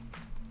to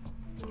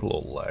put a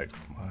little leg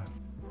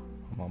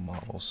on my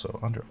model. So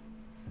under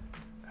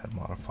add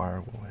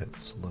modifier, we'll hit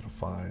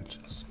solidify and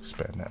just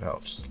expand that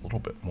out just a little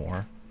bit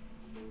more.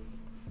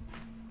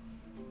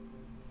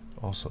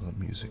 Also, the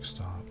music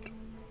stopped.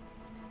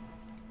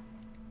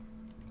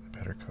 I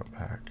better come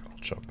back. I'll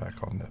jump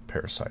back on the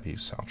Parasite Eve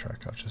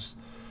soundtrack. I've just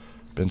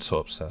been so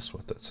obsessed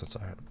with it since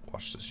I had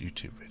watched this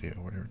YouTube video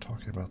where they were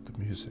talking about the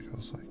music. I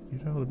was like, you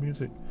know, the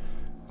music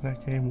in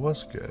that game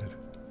was good.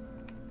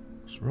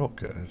 It was real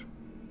good.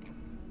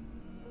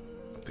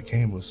 But the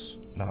game was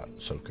not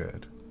so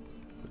good.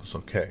 It was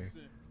okay.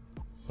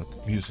 But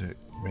the music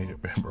made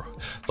it memorable.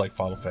 It's like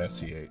Final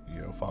Fantasy VIII.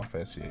 You know, Final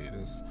Fantasy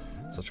VIII is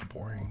such a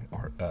boring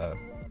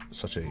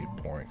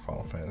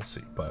Final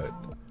Fantasy. But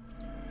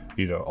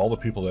you know, all the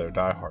people that are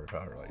diehard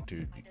about it are like,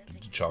 dude,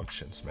 the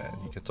junctions, man.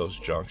 You get those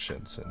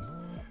junctions,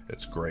 and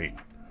it's great.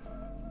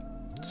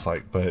 It's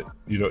like, but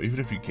you know, even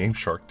if you game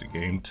shark the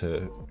game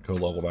to go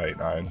level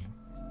 99,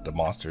 the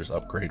monsters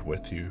upgrade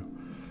with you.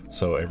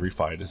 So every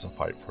fight is a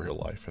fight for your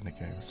life in the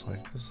game. It's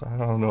like, this, I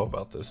don't know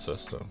about this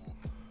system.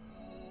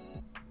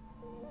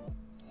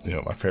 You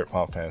know, my favorite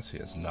Final Fantasy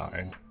is 9,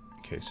 in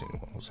case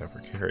anyone was ever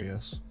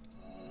curious.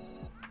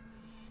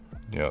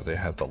 You know, they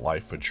had the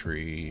Life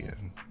Tree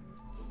and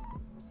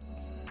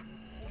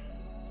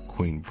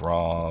Queen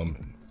Braum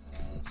and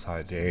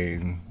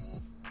Zidane,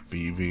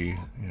 Vivi.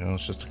 You know,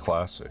 it's just a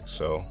classic.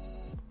 So,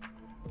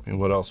 I mean,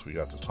 what else we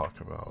got to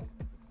talk about?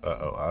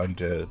 Uh-oh,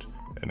 Undead,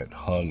 and it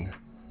hung.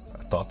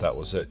 I thought that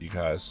was it, you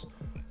guys.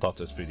 Thought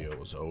this video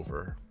was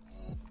over.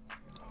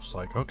 I was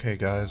like, okay,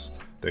 guys,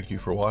 thank you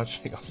for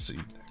watching. I'll see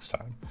you next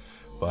time.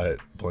 But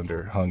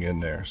Blender hung in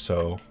there.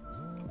 So,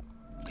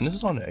 and this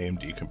is on an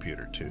AMD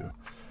computer too.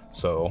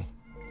 So,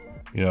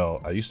 you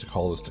know, I used to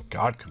call this the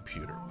God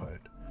computer, but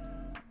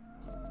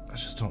I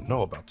just don't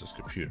know about this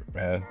computer,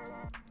 man.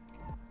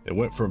 It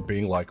went from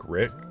being like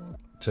Rick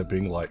to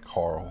being like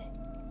Carl.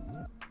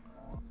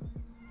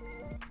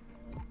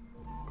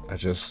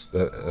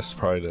 That's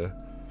probably the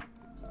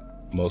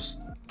most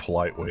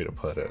polite way to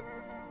put it.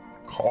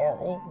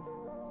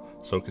 Carl.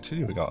 So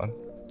continuing on,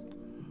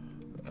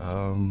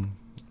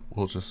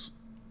 we'll just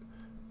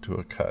do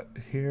a cut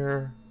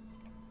here,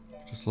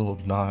 just a little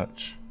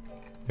notch.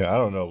 Yeah, I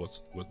don't know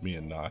what's with me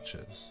and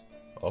notches.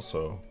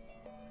 Also,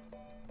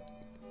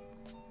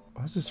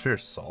 why is this sphere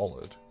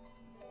solid?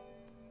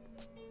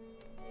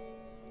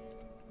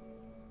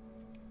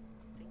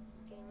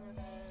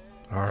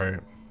 Alright,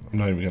 I'm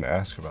not even gonna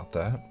ask about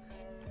that.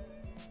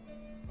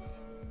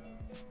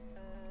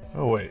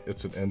 Oh wait,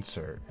 it's an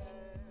insert.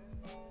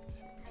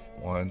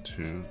 1,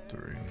 2,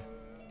 3.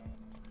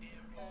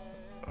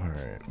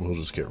 Alright, we'll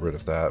just get rid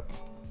of that.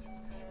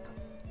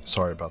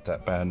 Sorry about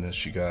that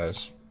badness, you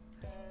guys.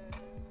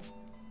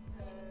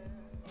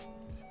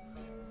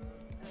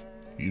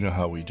 You know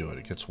how we do it,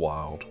 it gets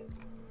wild.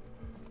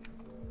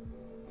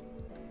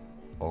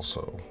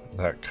 Also,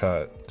 that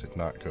cut did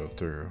not go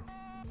through.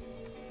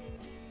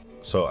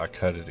 So I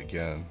cut it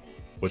again,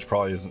 which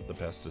probably isn't the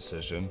best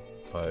decision,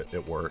 but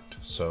it worked,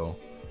 so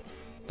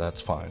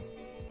that's fine.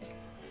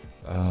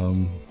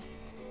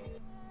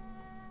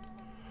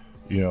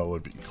 You know, what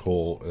would be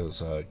cool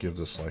is give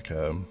this like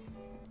a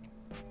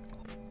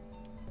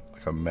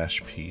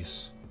mesh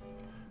piece.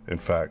 In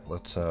fact,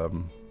 let's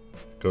go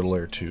to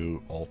layer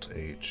 2, Alt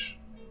H.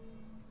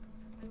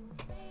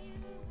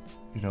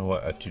 You know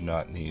what? I do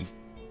not need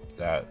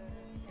that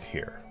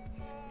here.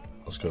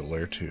 Let's go to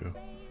layer 2.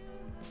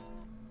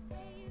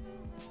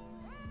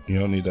 You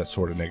don't need that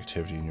sort of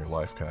negativity in your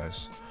life,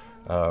 guys.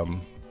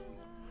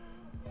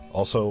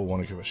 Also,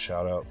 want to give a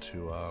shout out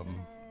to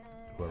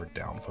whoever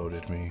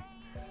downvoted me.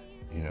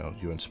 You know,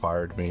 you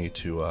inspired me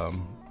to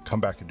come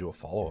back and do a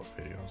follow-up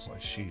video. I was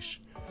like, sheesh.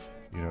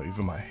 You know,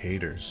 even my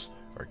haters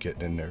are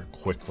getting in there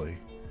quickly.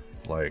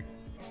 Like,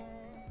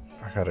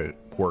 I gotta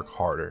work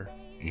harder,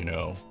 you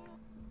know.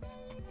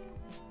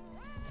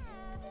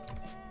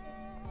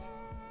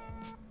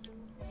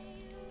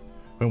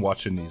 I've been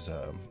watching these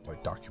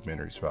like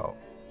documentaries about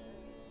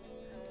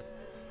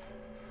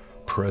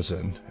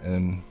prison,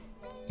 and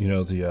you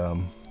know,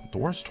 the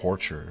worst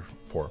torture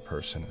for a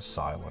person is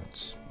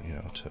silence, you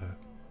know, to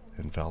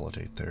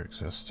invalidate their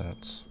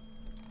existence.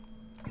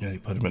 You know, you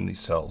put them in these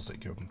cells, they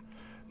give them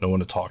no one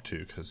to talk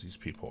to because these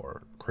people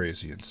are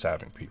crazy and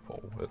stabbing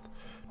people with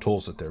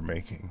tools that they're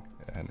making,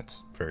 and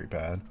it's very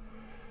bad.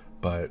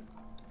 But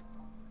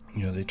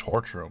you know, they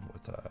torture them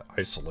with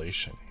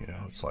isolation. You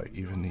know, it's like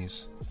even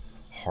these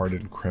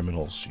hardened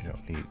criminals, you know,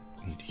 need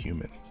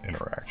human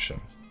interaction.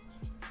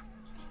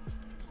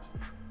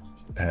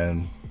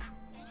 And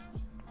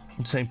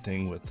same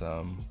thing with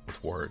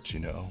words. You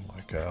know,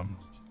 like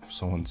if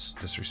someone's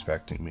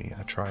disrespecting me,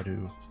 I try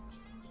to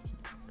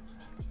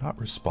not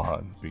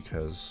respond,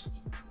 because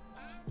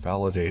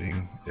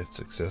validating its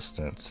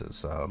existence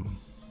is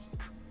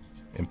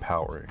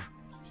empowering.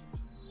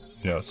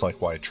 You know, it's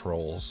like why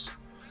trolls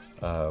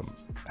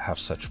have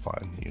such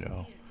fun. You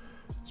know,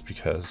 it's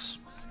because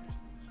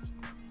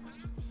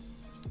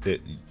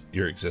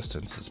your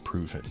existence is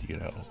proven. You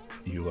know,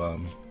 you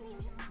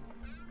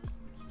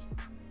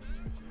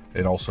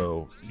and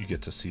also you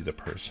get to see the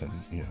person,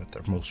 you know, at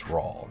their most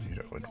raw, you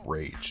know,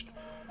 enraged,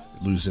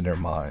 losing their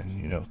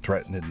mind, you know,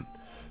 threatening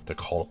to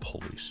call the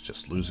police,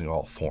 just losing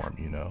all form.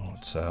 You know,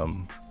 it's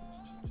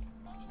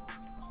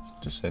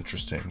just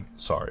interesting.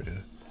 Sorry to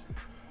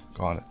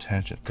go on a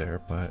tangent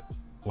there, but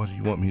what do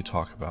you want me to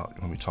talk about?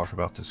 You want me to talk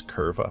about this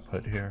curve I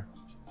put here?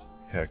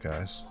 Yeah,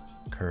 guys,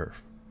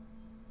 curve.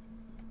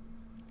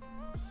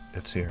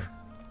 It's here.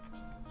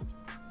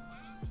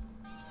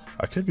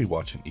 I could be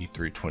watching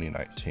E3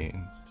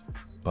 2019,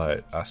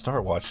 but I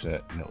started watching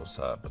it and it was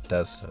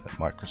Bethesda and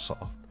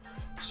Microsoft.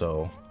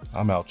 So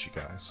I'm out, you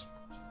guys.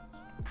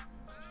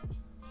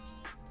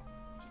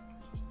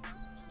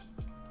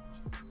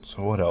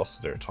 So what else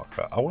is there to talk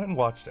about? I went and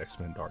watched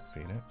X-Men Dark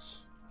Phoenix.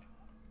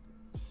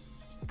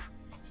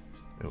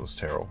 It was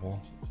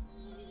terrible,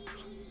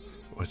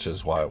 which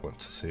is why I went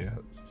to see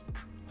it.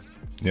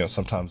 You know,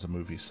 sometimes a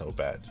movie's so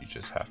bad you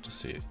just have to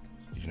see it,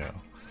 you know.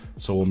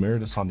 So we'll mirror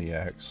this on the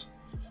X,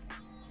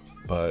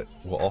 but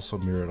we'll also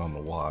mirror it on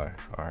the Y.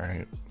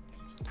 Alright,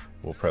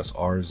 we'll press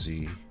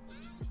RZ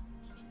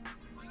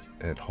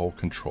and hold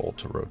Control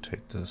to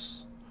rotate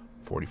this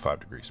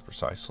 45 degrees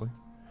precisely.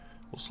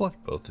 We'll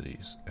select both of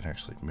these and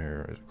actually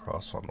mirror it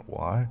across on the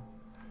Y,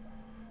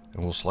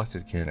 and we'll select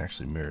it again,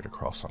 actually mirror it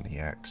across on the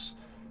X.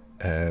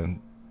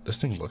 And this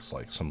thing looks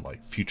like some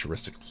like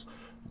futuristic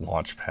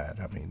launch pad.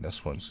 I mean,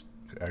 this one's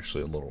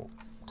actually a little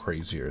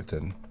crazier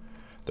than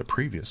the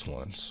previous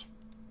ones.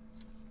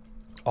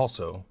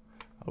 Also,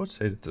 I would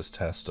say that this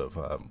test of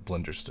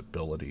Blender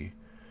stability,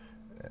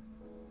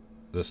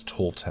 this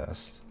tool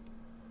test,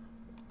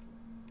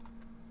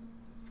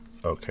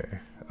 okay,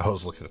 I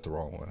was looking at the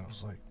wrong one. I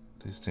was like,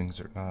 these things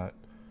are not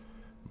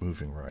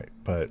moving right.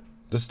 But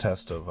this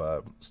test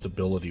of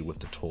stability with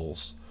the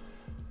tools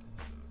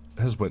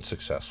has went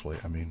successfully.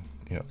 I mean,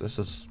 you know, this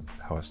is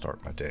how I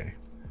start my day.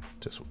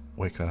 Just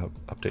wake up,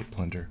 update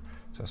Blender,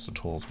 test the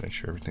tools, make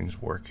sure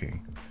everything's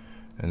working,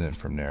 and then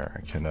from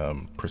there I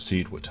can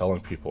proceed with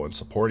telling people in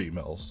support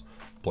emails,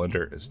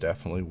 Blender is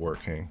definitely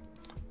working,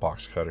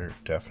 box cutter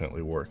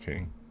definitely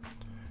working.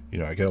 You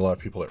know, I get a lot of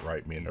people that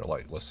write me and they're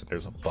like, listen,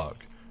 there's a bug,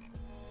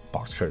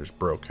 box cutter's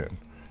broken.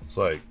 It's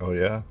like, oh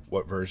yeah,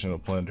 what version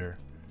of Blender?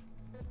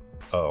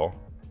 Oh,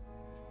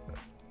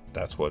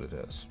 that's what it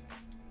is.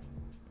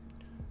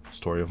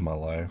 Story of my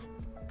life.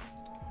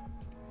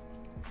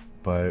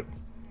 But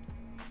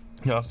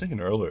you know, I was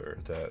thinking earlier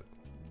that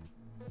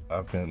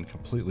I've been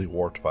completely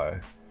warped by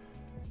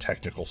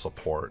technical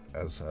support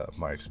as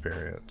my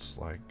experience,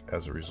 like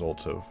as a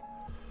result of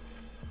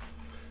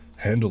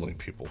handling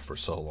people for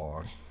so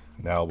long.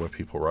 Now when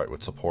people write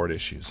with support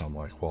issues, I'm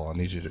like, well, I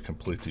need you to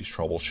complete these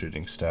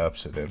troubleshooting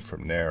steps, and then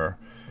from there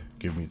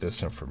give me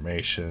this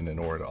information in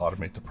order to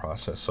automate the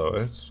process. So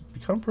it's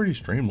become pretty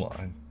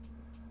streamlined.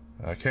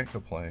 I can't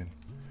complain.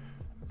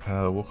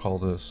 We'll call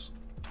this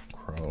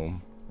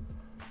Chrome.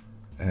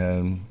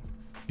 And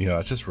you know,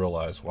 I just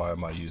realized, why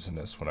am I using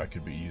this when I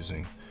could be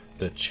using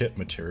the chip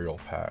material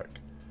pack?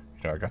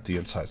 You know, I got the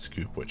inside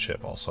scoop with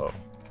chip also.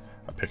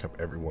 I pick up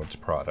everyone's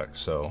product,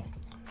 so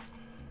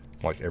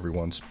I'm like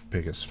everyone's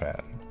biggest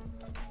fan.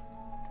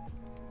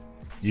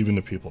 Even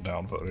the people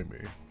downvoting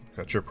me.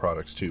 Got your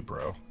products too,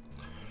 bro.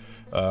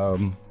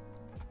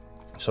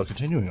 So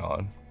continuing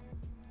on,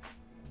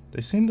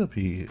 they seem to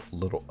be a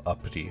little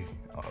uppity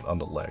on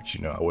the legs.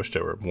 You know, I wish they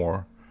were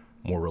more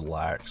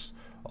relaxed.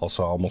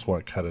 Also, I almost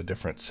want to cut a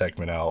different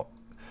segment out,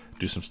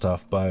 do some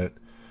stuff, but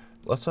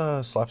let's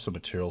slap some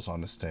materials on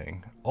this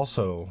thing.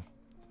 Also,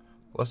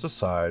 let's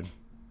decide,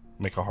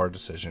 make a hard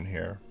decision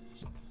here.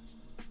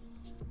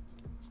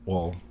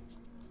 Well,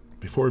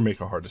 before we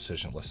make a hard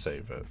decision, let's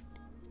save it.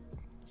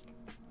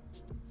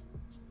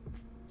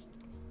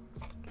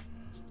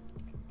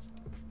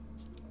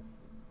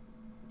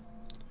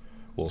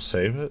 We'll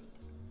save it,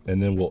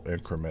 and then we'll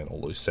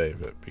incrementally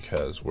save it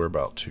because we're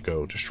about to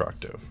go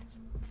destructive.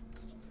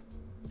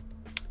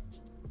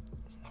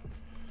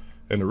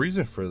 And the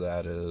reason for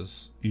that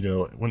is, you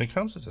know, when it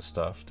comes to this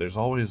stuff, there's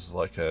always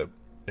like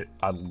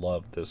I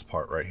love this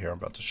part right here I'm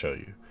about to show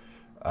you.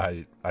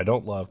 I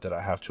don't love that I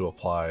have to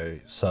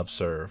apply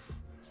subsurf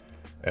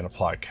and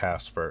apply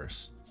cast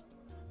first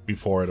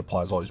before it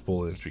applies all these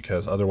booleans,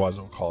 because otherwise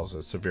it'll cause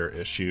a severe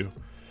issue.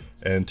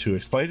 And to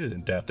explain it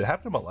in depth, it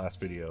happened in my last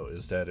video,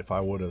 is that if I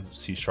would have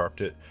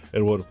C-sharped it,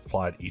 it would have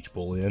applied each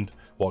boolean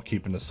while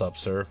keeping the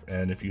subsurf.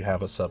 And if you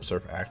have a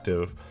subsurf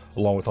active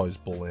along with all these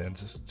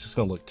booleans, it's just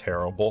going to look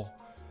terrible.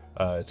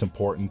 It's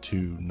important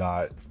to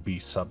not be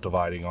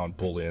subdividing on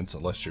booleans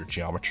unless your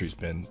geometry's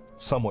been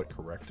somewhat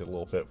corrected a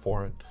little bit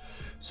for it.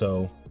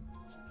 So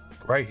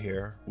right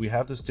here, we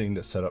have this thing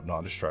that's set up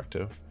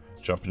non-destructive,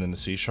 jumping into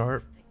C#.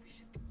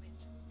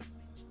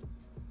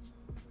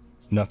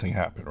 Nothing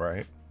happened,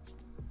 right?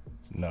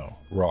 No,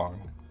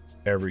 wrong.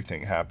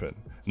 Everything happened.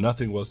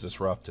 Nothing was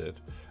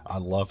disrupted. I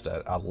love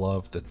that. I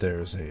love that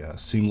there's a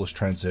seamless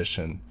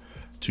transition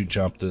to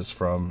jump this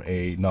from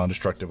a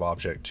non-destructive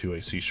object to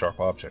a C#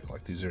 object.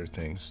 Like, these are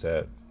things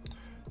that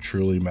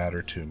truly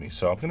matter to me.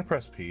 So I'm going to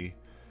press P,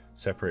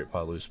 separate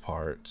by loose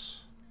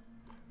parts,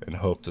 and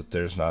hope that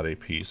there's not a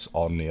piece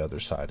on the other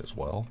side as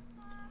well.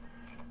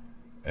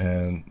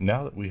 And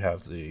now that we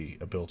have the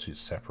ability to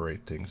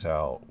separate things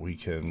out, we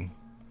can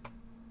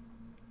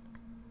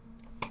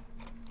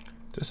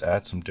just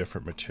add some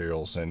different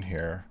materials in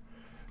here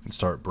and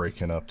start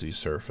breaking up these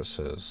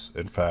surfaces.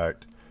 In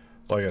fact,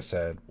 like I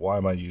said, why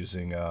am I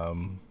using, why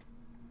am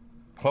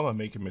I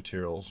making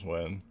materials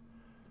when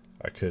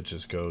I could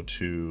just go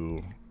to,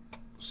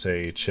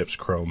 say, Chips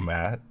Chrome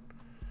Matte?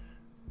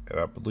 And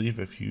I believe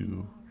if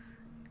you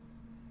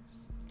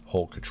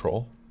hold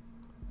Control,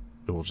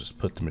 it will just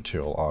put the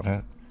material on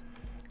it.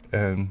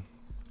 And,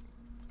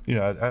 you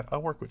know, I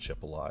work with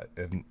chip a lot,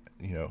 and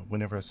you know,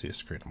 whenever I see a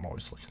screen, I'm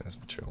always looking at his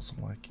materials.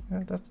 I'm like,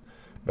 yeah, that's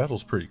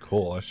metal's pretty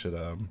cool. I should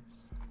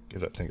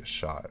give that thing a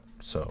shot.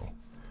 So,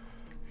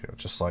 you know,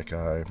 just like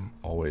I'm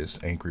always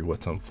angry with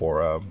them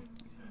for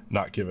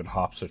not giving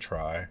hops a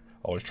try,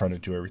 always trying to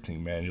do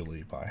everything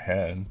manually by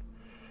hand.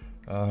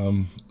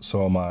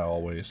 So am I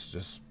always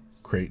just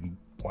creating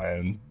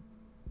bland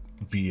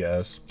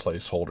BS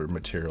placeholder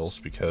materials,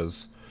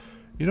 because,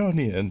 you know, in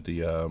the end,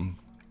 the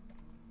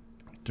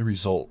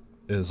result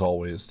is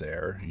always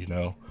there, you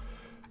know.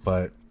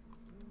 But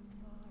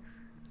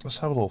let's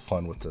have a little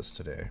fun with this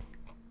today.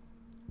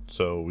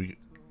 So we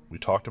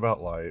talked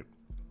about light.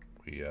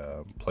 We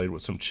played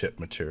with some chip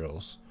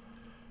materials.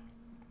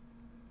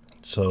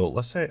 So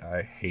let's say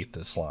I hate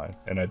this line,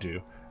 and I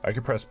do. I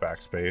could press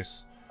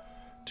backspace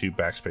to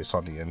backspace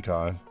on the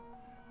Ngon,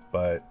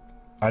 but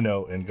I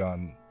know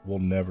Ngon will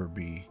never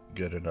be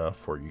good enough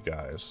for you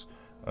guys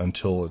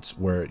until it's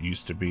where it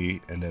used to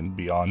be, and then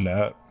beyond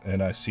that.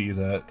 And I see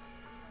that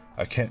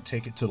I can't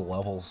take it to the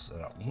levels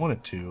that I want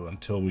it to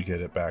until we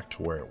get it back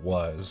to where it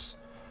was.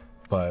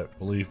 But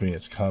believe me,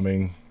 it's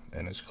coming,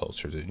 and it's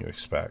closer than you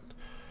expect.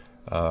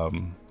 So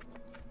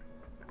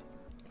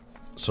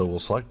we'll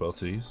select both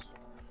of these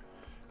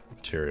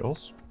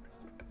materials,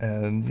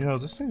 and you know,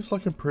 this thing's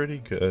looking pretty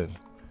good.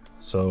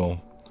 So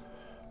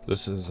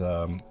this is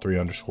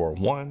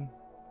 3_1,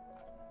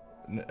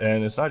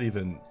 and it's not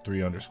even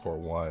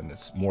 3_1,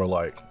 it's more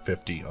like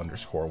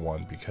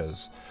 50_1,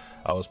 because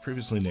I was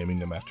previously naming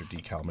them after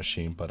Decal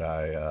Machine, but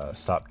I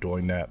stopped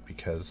doing that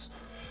because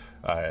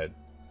I had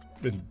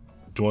been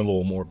doing a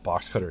little more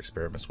box cutter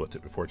experiments with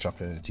it before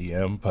jumping into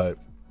DM. But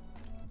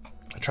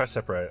I try to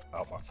separate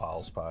out my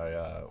files by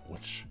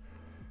which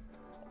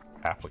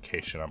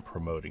application I'm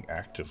promoting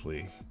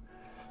actively.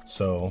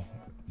 So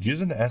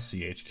using the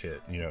SCH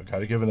kit, you know,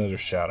 gotta give another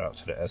shout out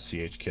to the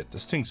SCH kit.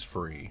 This thing's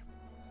free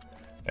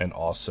and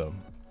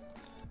awesome.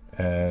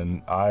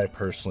 And I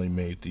personally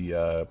made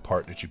the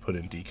part that you put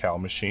in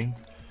Decal Machine.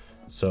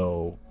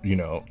 So, you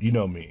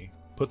know me,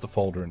 put the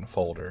folder in the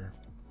folder.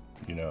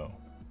 You know,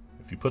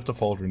 if you put the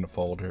folder in the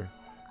folder,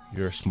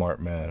 you're a smart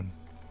man.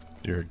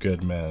 You're a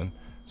good man.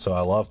 So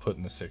I love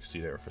putting the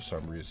 60 there for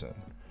some reason.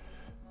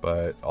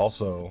 But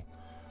also,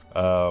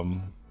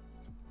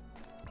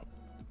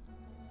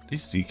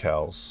 these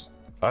decals,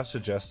 I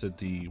suggested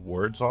the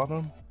words on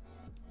them,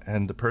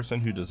 and the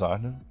person who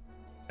designed them,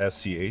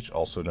 SCH,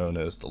 also known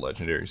as the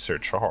legendary Sir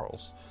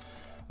Charles,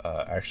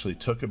 actually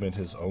took him in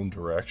his own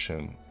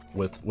direction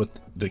with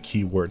the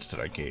keywords that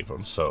I gave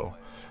him. So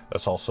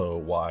that's also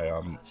why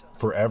I'm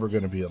forever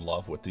going to be in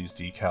love with these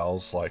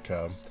decals. Like,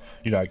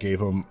 you know, I gave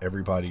him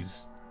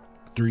everybody's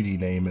 3D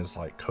name is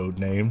like code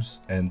names,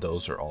 and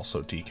those are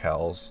also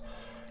decals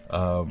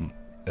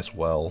as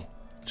well.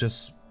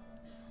 Just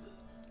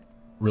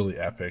really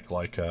epic.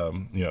 Like,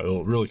 you know,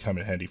 it'll really come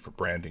in handy for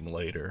branding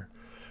later.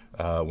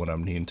 When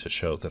I'm needing to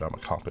show that I'm a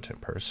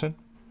competent person.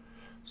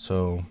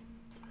 So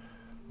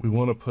we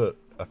want to put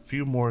a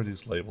few more of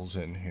these labels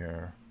in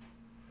here,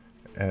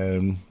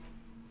 and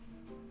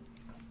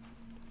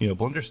you know,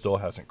 Blender still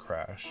hasn't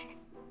crashed.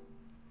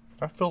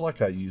 I feel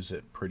like I use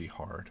it pretty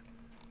hard.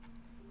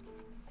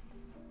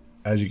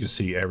 As you can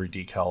see, every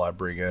decal I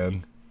bring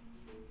in,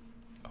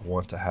 I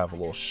want to have a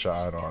little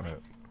shine on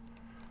it.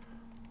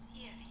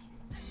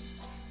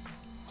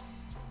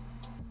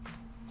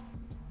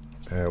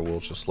 And we'll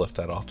just lift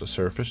that off the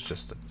surface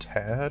just a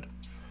tad.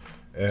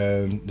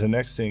 And the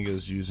next thing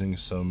is using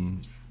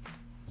some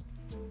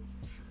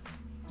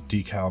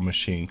Decal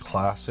Machine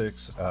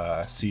classics.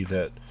 I see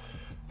that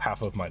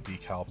half of my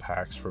decal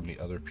packs from the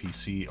other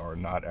PC are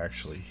not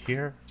actually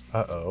here.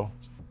 Uh-oh.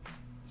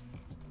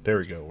 There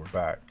we go, we're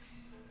back.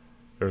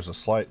 There's a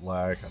slight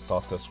lag. I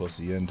thought this was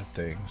the end of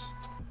things.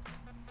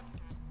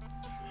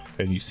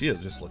 And you see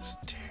it just looks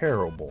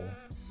terrible.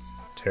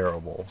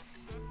 Terrible.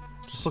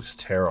 Just looks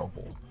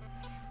terrible.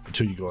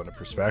 Until you go into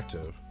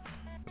perspective.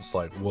 It's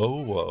like,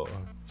 whoa, whoa.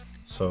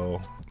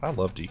 So, I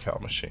love Decal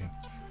Machine.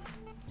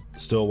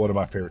 Still one of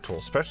my favorite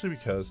tools, especially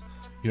because,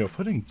 you know,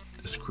 putting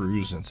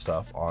screws and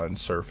stuff on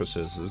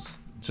surfaces is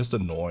just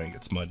annoying.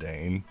 It's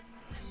mundane.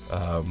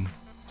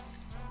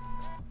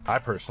 I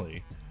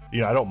personally,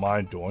 you know, I don't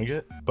mind doing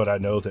it, but I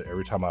know that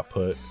every time I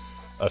put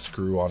a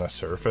screw on a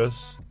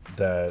surface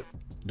that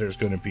there's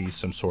going to be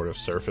some sort of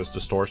surface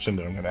distortion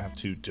that I'm going to have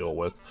to deal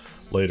with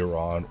later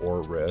on,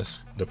 or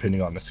risk,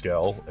 depending on the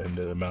scale and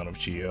the amount of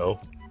geo.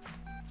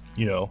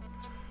 You know,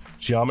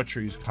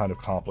 geometry is kind of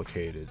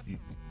complicated.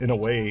 In a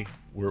way,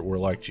 we're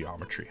like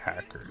geometry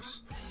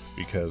hackers,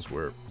 because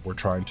we're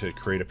trying to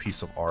create a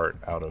piece of art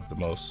out of the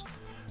most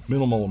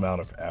minimal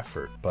amount of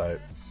effort.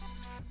 But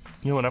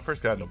you know, when I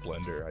first got into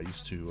Blender, I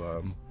used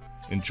to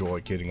enjoy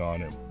getting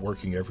on and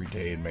working every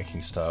day and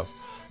making stuff.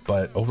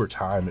 But over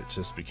time, it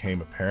just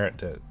became apparent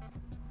that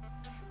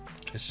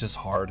it's just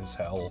hard as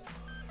hell.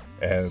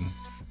 And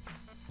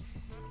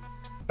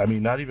I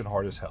mean, not even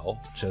hard as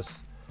hell,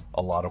 just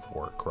a lot of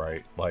work,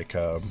 right? Like,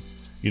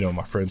 you know,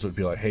 my friends would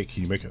be like, hey,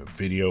 can you make a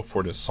video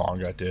for this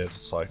song I did?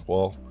 It's like,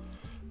 well,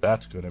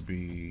 that's going to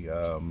be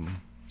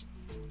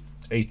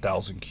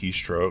 8,000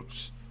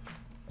 keystrokes.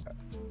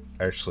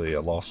 Actually, I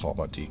lost all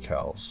my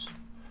decals.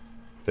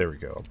 There we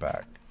go, I'm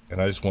back.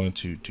 And I just wanted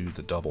to do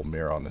the double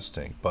mirror on this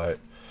thing. But,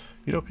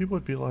 you know, people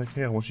would be like,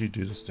 hey, I want you to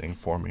do this thing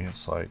for me.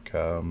 It's like,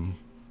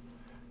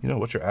 you know,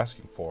 what you're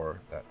asking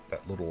for,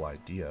 that little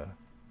idea.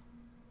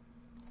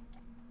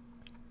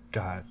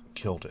 God,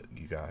 killed it,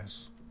 you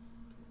guys.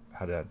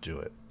 How did I do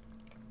it?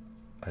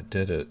 I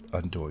did it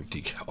undoing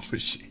Decal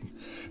Machine.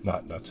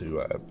 Not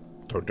to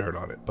throw dirt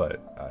on it,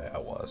 but I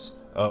was.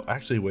 Oh,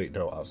 actually, wait,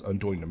 no, I was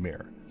undoing the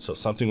mirror. So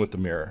something with the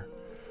mirror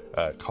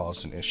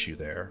caused an issue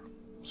there.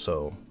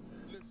 So,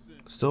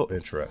 still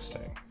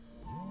interesting.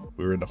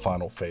 We were in the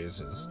final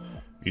phases.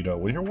 You know,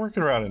 when you're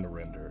working around in the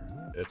render,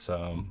 it's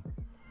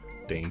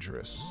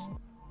dangerous.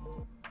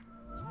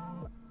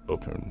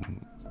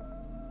 Open.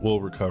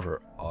 We'll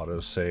recover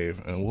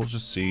autosave, and we'll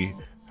just see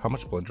how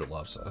much Blender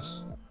loves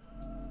us.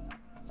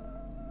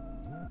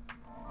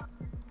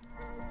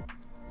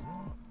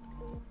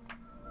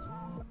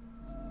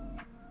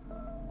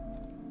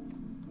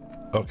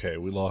 Okay,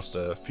 we lost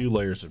a few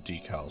layers of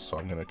decals, so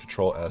I'm going to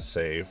Control S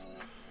save,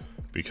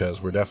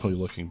 because we're definitely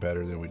looking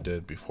better than we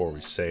did before we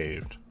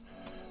saved.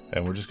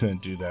 And we're just going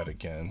to do that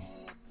again.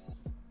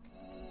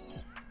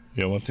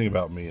 You know, one thing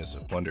about me is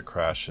if Blender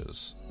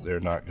crashes, they're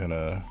not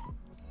gonna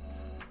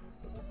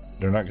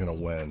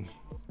win,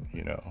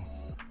 you know.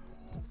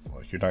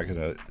 Like, you're not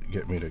gonna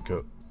get me to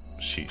go,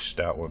 sheesh,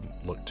 that one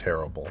looked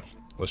terrible.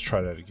 Let's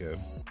try that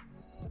again.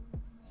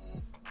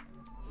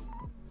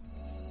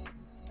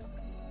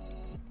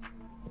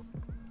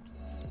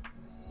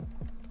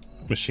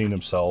 Machine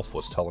himself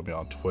was telling me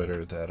on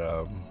Twitter that,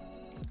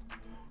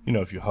 you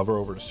know, if you hover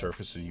over the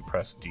surface and you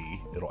press D,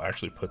 it'll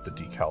actually put the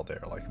decal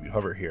there. Like, if you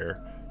hover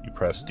here, you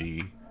press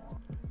D,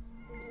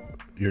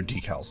 your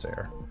decal's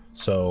there.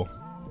 So,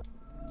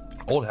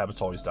 old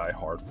habits always die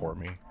hard for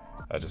me.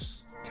 I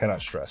just cannot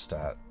stress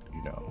that,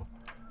 you know.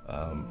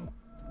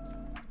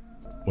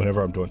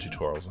 Whenever I'm doing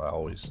tutorials, I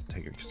always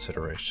take in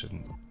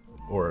consideration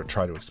or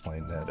try to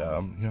explain that,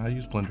 you know, I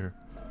use Blender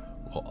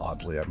a little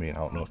oddly. I mean, I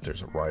don't know if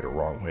there's a right or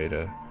wrong way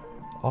to.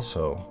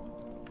 Also,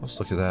 let's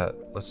look at that.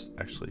 Let's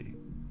actually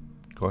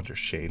go under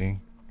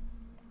shading.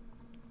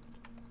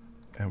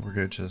 And we're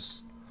going to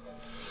just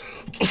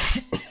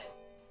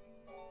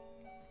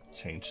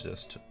change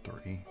this to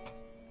 3.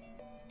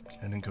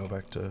 And then go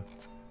back to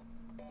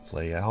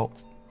layout.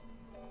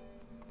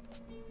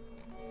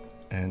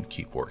 And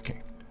keep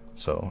working.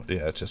 So,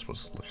 yeah, it just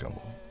was looking a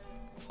little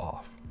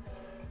off.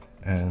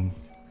 And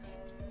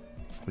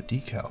with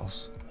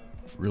decals,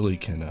 really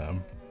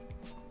can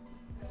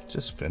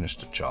just finish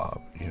the job,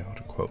 you know,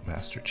 to quote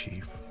Master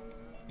Chief.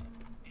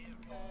 I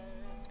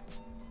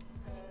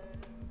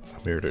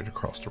mirrored it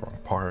across the wrong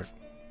part.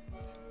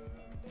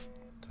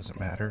 Doesn't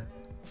matter.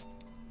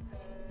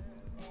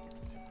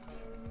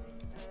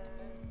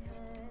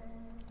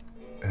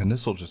 And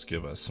this will just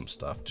give us some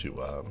stuff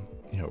to,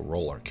 you know,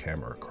 roll our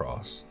camera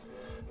across.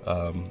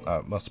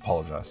 I must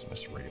apologize to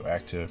Mr.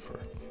 Radioactive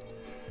for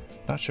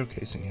not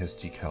showcasing his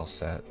decal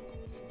set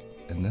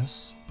in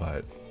this,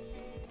 but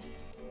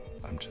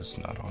I'm just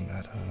not on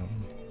that,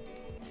 I'm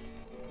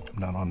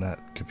not on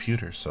that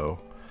computer, so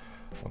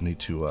I'll need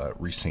to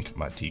resync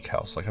my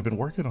decals. Like, I've been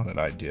working on an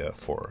idea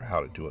for how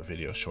to do a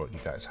video showing you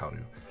guys how to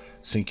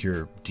sync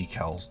your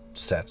decal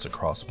sets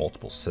across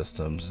multiple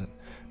systems and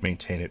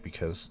maintain it,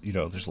 because, you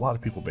know, there's a lot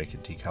of people making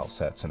decal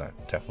sets, and I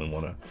definitely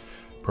want to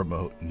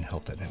promote and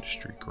help that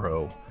industry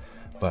grow.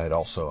 But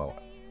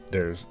also,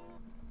 there's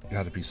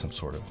got to be some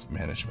sort of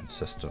management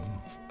system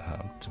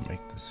to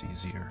make this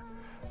easier.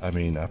 I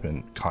mean, I've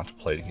been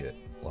contemplating it,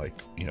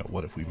 like, you know,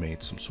 what if we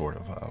made some sort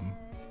of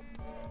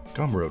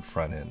Gumroad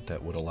front end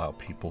that would allow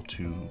people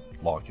to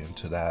log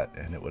into that,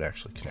 and it would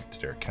actually connect to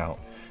their account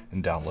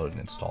and download and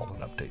install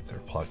and update their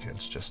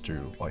plugins just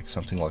through like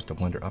something like the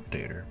Blender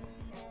Updater.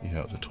 You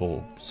know, the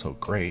tool is so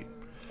great.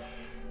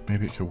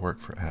 Maybe it could work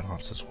for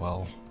add-ons as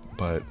well,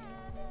 but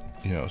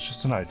you know, it's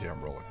just an idea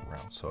I'm rolling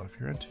around. So if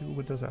you're into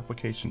Windows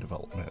application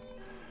development,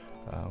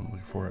 looking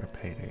for a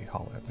payday,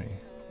 holla at me.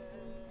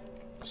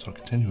 So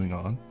continuing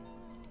on,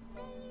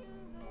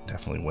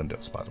 definitely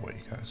Windows, by the way,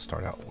 you guys.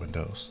 Start out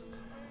Windows.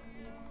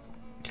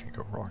 Can't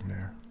go wrong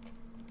there.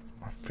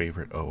 My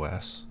favorite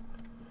OS.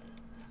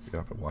 You know,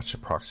 I've been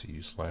watching Proxy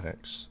use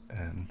Linux,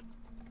 and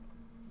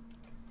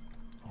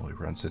all he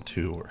runs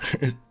into are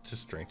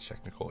just strange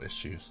technical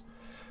issues,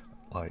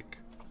 like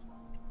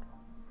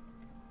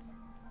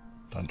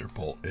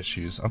Thunderbolt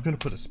issues. I'm going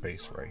to put a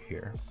space right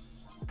here.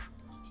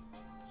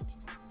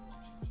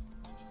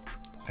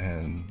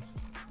 And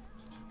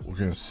we're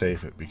going to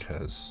save it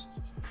because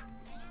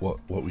what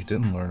we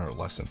didn't learn our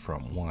lesson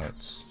from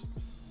once,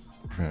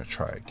 we're going to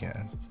try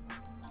again.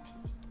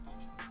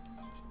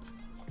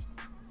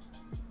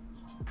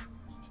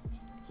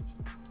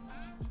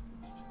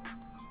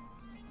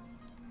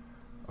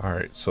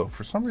 Alright, so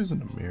for some reason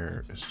the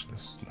mirror is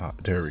just not,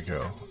 there we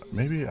go.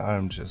 Maybe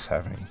I'm just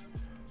having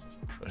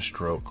a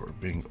stroke or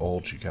being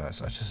old, you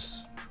guys. I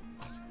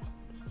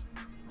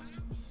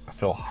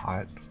feel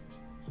hot.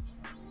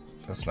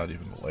 That's not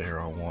even the layer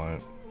I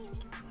want.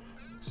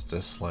 It's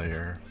this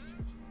layer.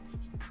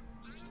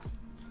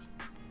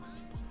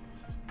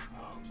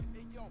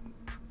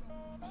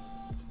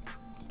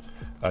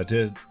 I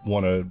did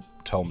want to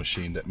tell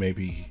Machine that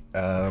maybe,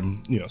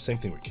 you know, same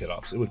thing with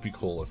KitOps. It would be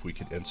cool if we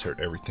could insert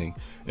everything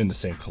in the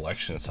same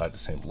collection inside the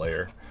same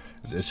layer.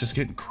 It's just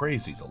getting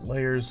crazy. The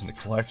layers and the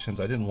collections.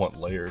 I didn't want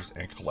layers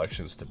and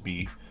collections to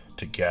be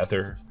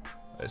together.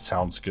 It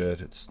sounds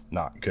good. It's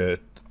not good.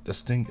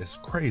 This thing is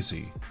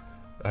crazy.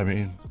 I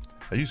mean,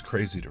 I use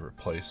crazy to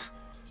replace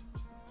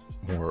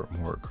more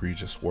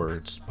egregious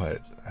words,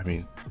 but I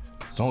mean,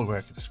 it's the only way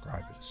I can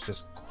describe it. It's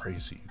just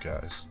crazy, you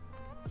guys.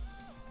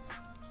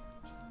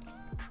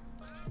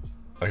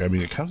 Like, I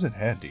mean, it comes in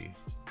handy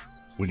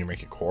when you're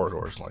making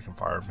corridors, like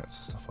environments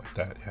and stuff like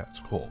that. Yeah, it's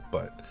cool.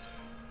 But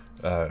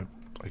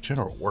like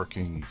general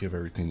working, you give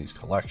everything these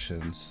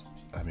collections.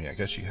 I mean, I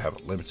guess you have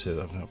it limited.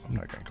 I'm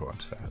not going to go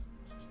into that.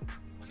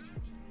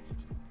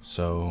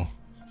 So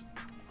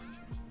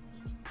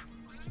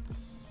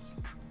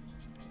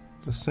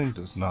this thing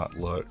does not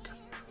look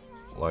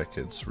like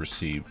it's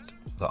received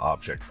the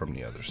object from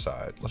the other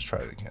side. Let's try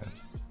it again.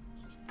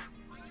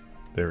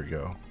 There we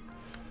go.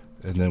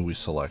 And then we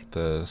select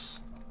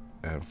this.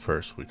 And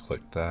first we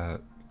click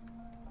that.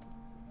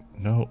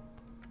 Nope.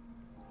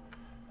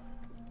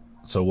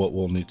 So what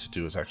we'll need to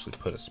do is actually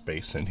put a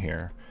space in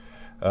here.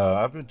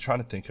 I've been trying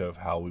to think of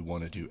how we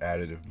want to do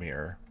additive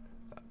mirror,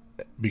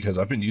 because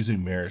I've been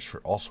using mirrors for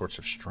all sorts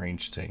of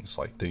strange things,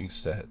 like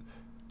things that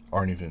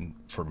aren't even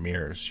for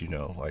mirrors, you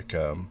know, like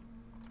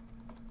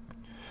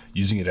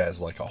using it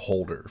as like a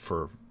holder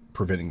for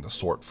preventing the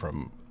sort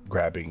from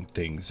grabbing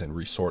things and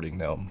resorting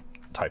them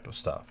type of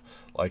stuff.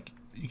 Like,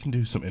 you can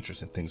do some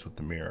interesting things with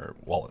the mirror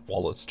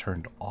while it's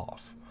turned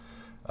off.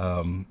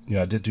 You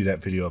know, I did do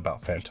that video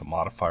about phantom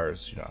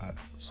modifiers. You know, I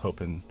was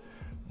hoping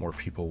more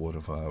people would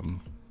have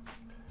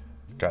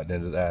gotten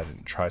into that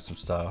and tried some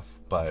stuff,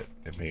 but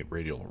it made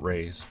radial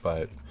arrays.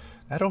 But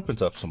that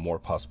opens up some more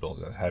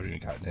possibilities I haven't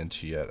even gotten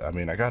into yet. I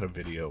mean, I got a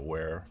video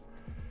where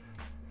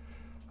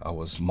I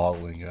was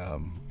modeling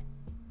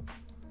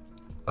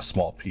a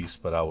small piece,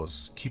 but I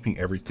was keeping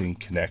everything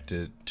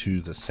connected to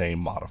the same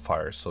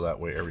modifier, so that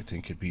way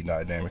everything could be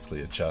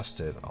dynamically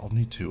adjusted. I'll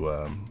need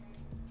to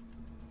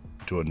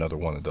do another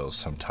one of those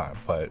sometime,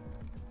 but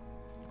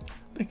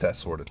I think that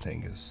sort of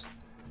thing is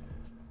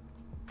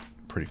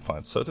pretty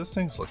fun. So this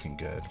thing's looking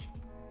good.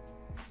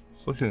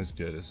 It's looking as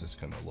good as it's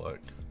gonna look.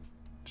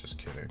 Just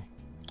kidding.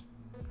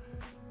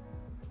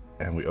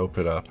 And we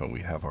open up and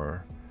we have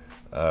our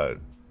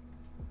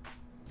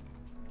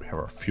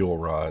fuel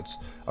rods.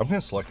 I'm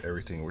going to select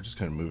everything. We're just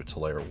going to move it to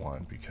layer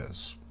 1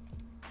 because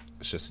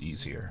it's just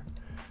easier.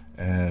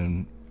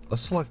 And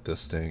let's select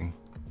this thing.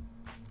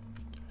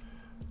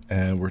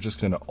 And we're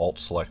just going to alt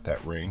select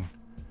that ring.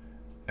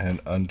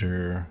 And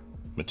under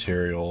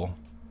material.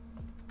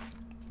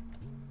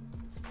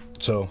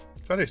 So,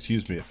 gotta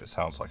excuse me if it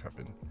sounds like I've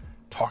been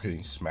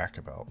talking smack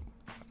about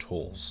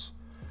tools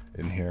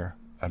in here.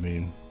 I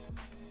mean,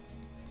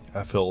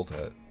 I feel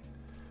that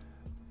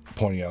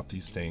pointing out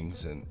these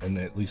things and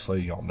at least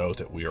letting y'all know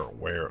that we are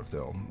aware of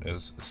them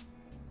is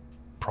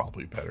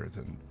probably better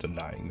than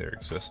denying their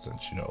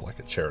existence, you know, like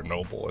a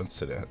Chernobyl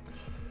incident.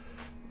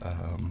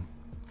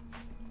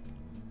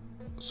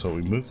 So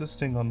we move this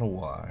thing on the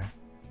Y.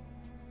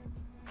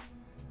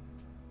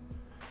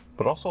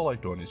 But also I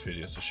like doing these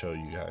videos to show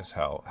you guys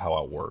how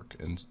I work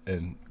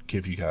and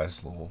give you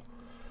guys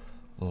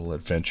little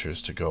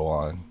adventures to go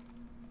on.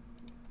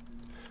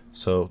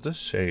 So this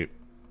shape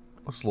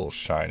looks a little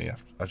shiny.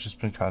 I've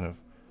just been kind of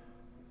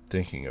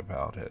thinking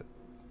about it.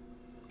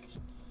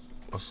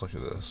 let's look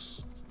at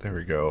this. There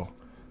we go.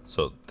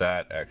 So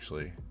that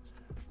actually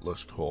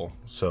looks cool.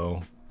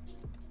 So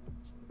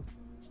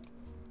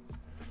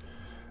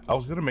I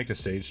was gonna make a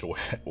stage the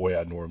way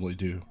I normally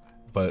do,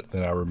 but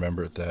then I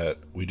remembered that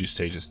we do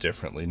stages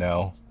differently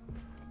now.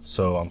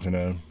 So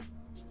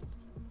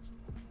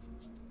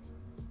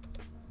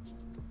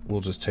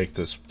we'll just take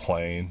this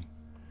plane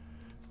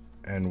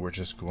and we're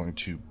just going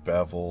to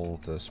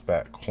bevel this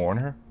back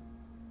corner,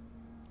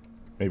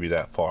 maybe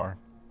that far,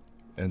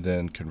 and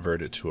then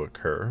convert it to a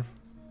curve.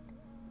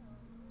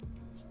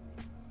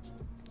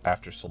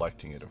 After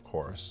selecting it, of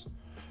course,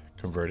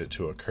 convert it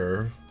to a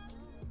curve.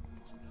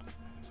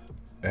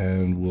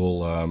 And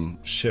we'll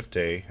Shift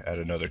A, add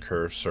another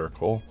curved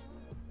circle,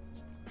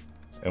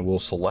 and we'll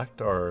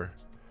select our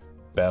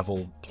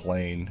beveled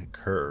plane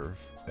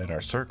curve in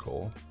our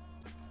circle,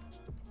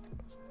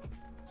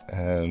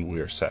 and we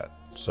are set.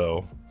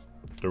 So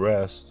the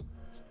rest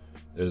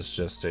is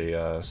just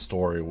a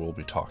story we'll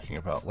be talking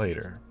about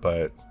later,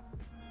 but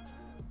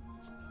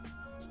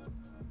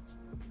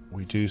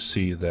we do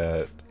see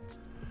that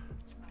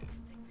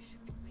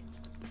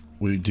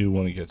we do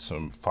want to get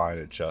some fine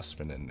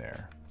adjustment in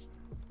there.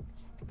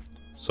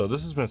 So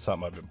this has been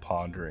something I've been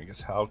pondering,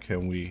 is how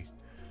can we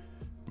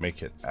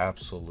make it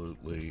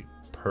absolutely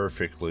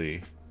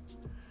perfectly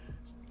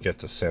get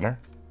the center.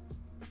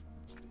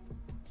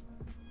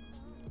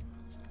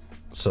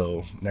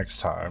 So next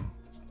time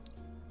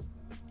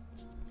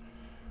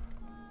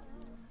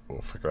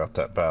we'll figure out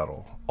that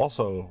battle.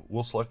 Also,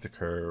 we'll select the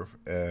curve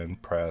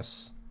and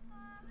press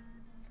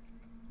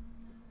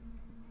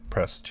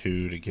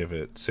 2 to give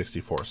it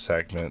 64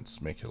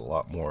 segments, make it a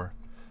lot more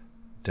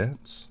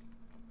dense.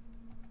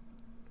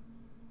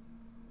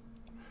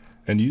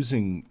 And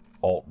using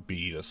Alt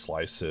B to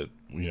slice it,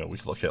 you know, we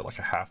could look at like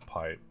a half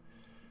pipe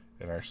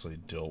and actually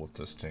deal with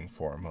this thing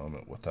for a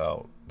moment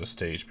without the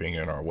stage being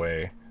in our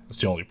way. That's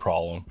the only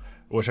problem.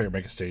 I wish I could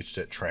make a stage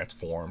that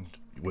transformed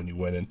when you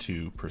went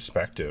into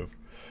perspective.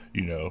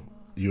 You know,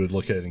 you would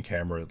look at it in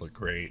camera, it'd look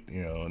great,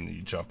 you know, and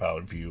you jump out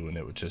of view and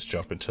it would just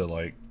jump into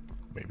like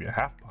maybe a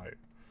half pipe.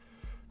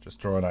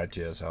 Just throwing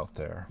ideas out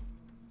there.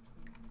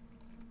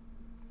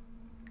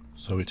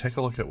 So we take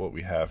a look at what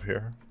we have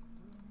here.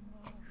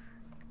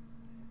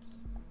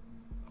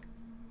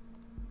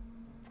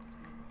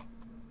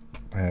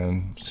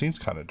 And scene's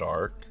kind of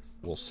dark.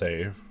 We'll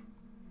save.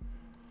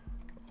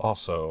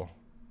 Also,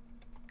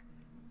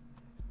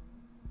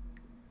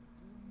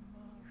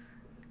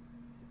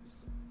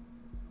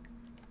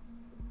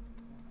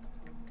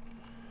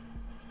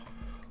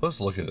 let's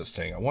look at this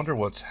thing. I wonder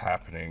what's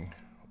happening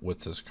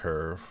with this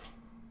curve.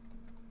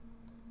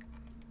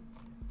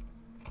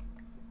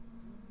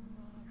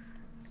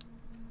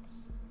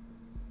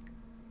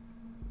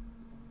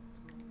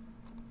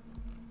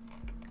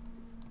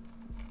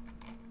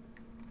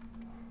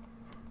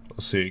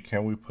 Let's see,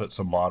 can we put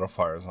some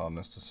modifiers on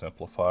this to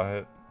simplify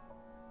it?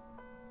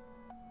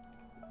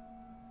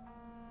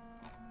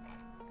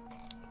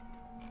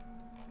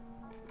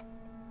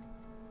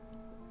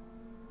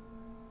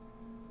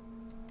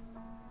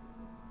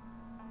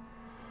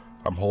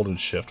 I'm holding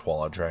shift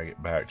while I drag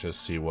it back just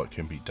to see what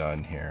can be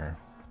done here.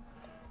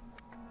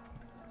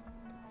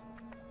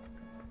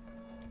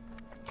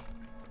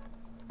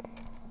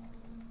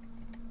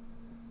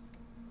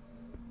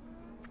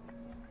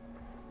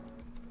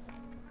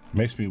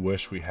 Makes me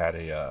wish we had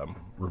a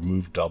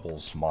remove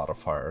doubles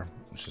modifier.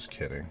 I'm just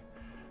kidding.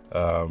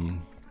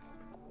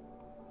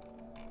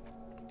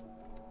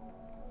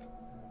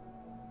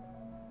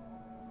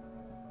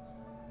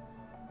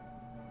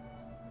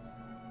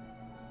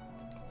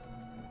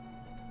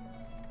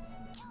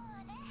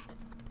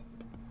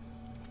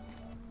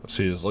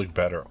 See, it's like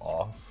better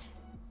off.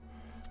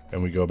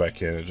 And we go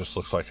back in, it just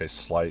looks like a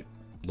slight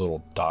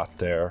little dot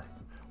there,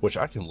 which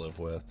I can live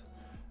with.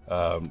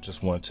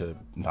 Just wanted to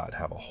not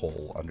have a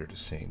hole under the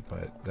scene,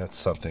 but that's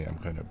something I'm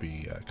going to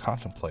be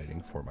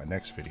contemplating for my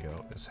next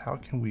video, is how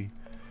can we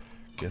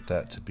get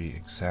that to be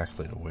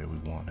exactly the way we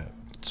want it.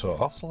 So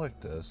I'll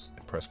select this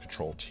and press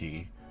Control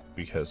T,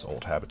 because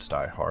old habits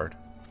die hard.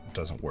 It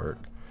doesn't work.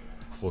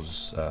 We'll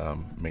just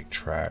make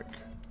track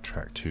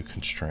 2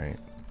 constraint.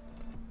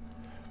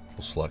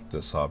 We'll select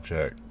this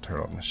object,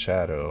 turn on the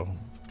shadow,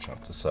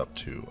 jump this up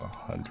to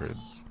 100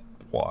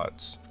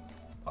 watts.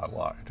 I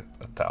lied,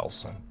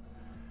 1000.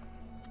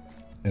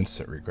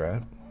 Instant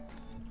regret.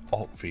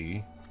 Alt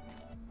V,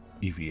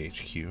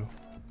 EVHQ,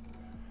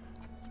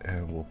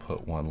 and we'll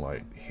put one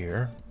light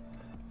here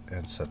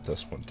and set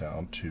this one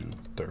down to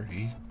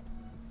 30.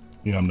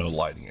 You know, I'm no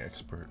lighting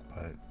expert,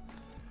 but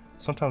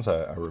sometimes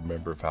I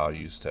remember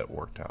values that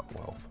worked out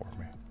well for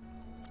me.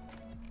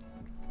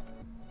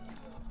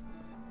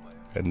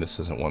 And this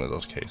isn't one of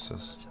those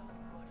cases.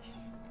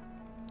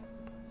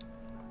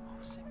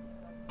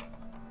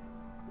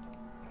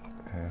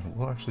 And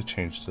we'll actually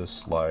change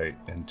this light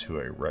into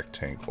a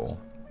rectangle.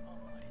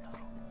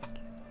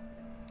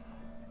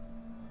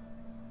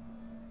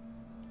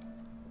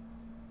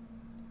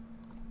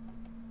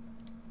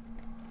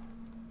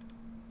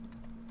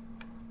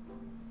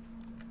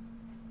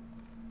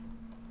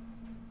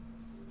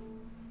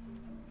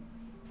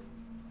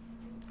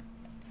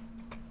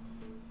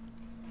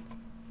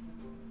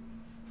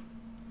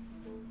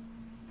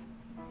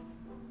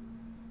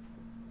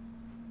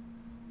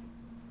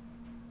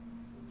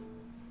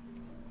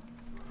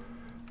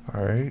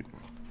 Alright,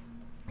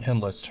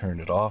 and let's turn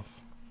it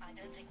off.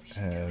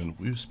 And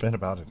we've spent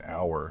about an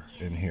hour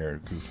in here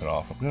goofing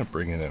off. I'm going to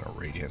bring in a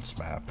radiance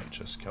map and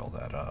just scale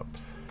that up.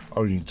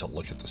 I need to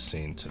look at the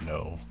scene to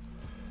know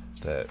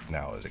that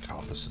now it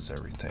encompasses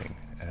everything.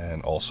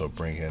 And also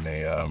bring in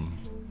a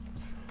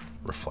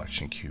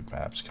reflection cube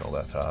map, scale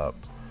that up.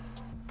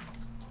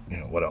 You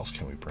know, what else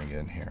can we bring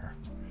in here?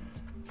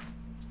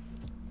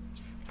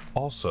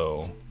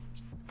 Also,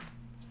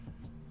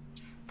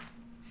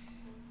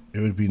 it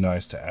would be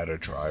nice to add a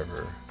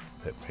driver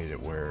that made it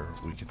where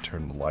we could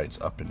turn the lights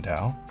up and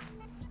down.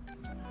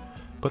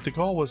 But the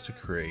goal was to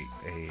create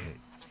a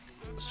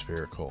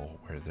spherical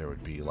where there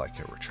would be like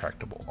a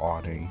retractable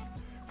awning,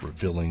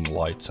 revealing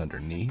lights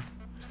underneath.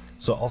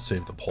 So I'll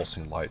save the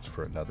pulsing lights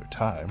for another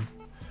time.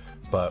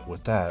 But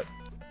with that,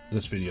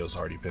 this video has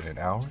already been an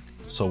hour,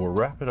 so we'll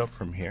wrap it up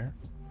from here.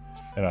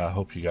 And I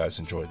hope you guys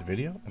enjoyed the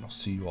video, and I'll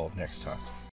see you all next time.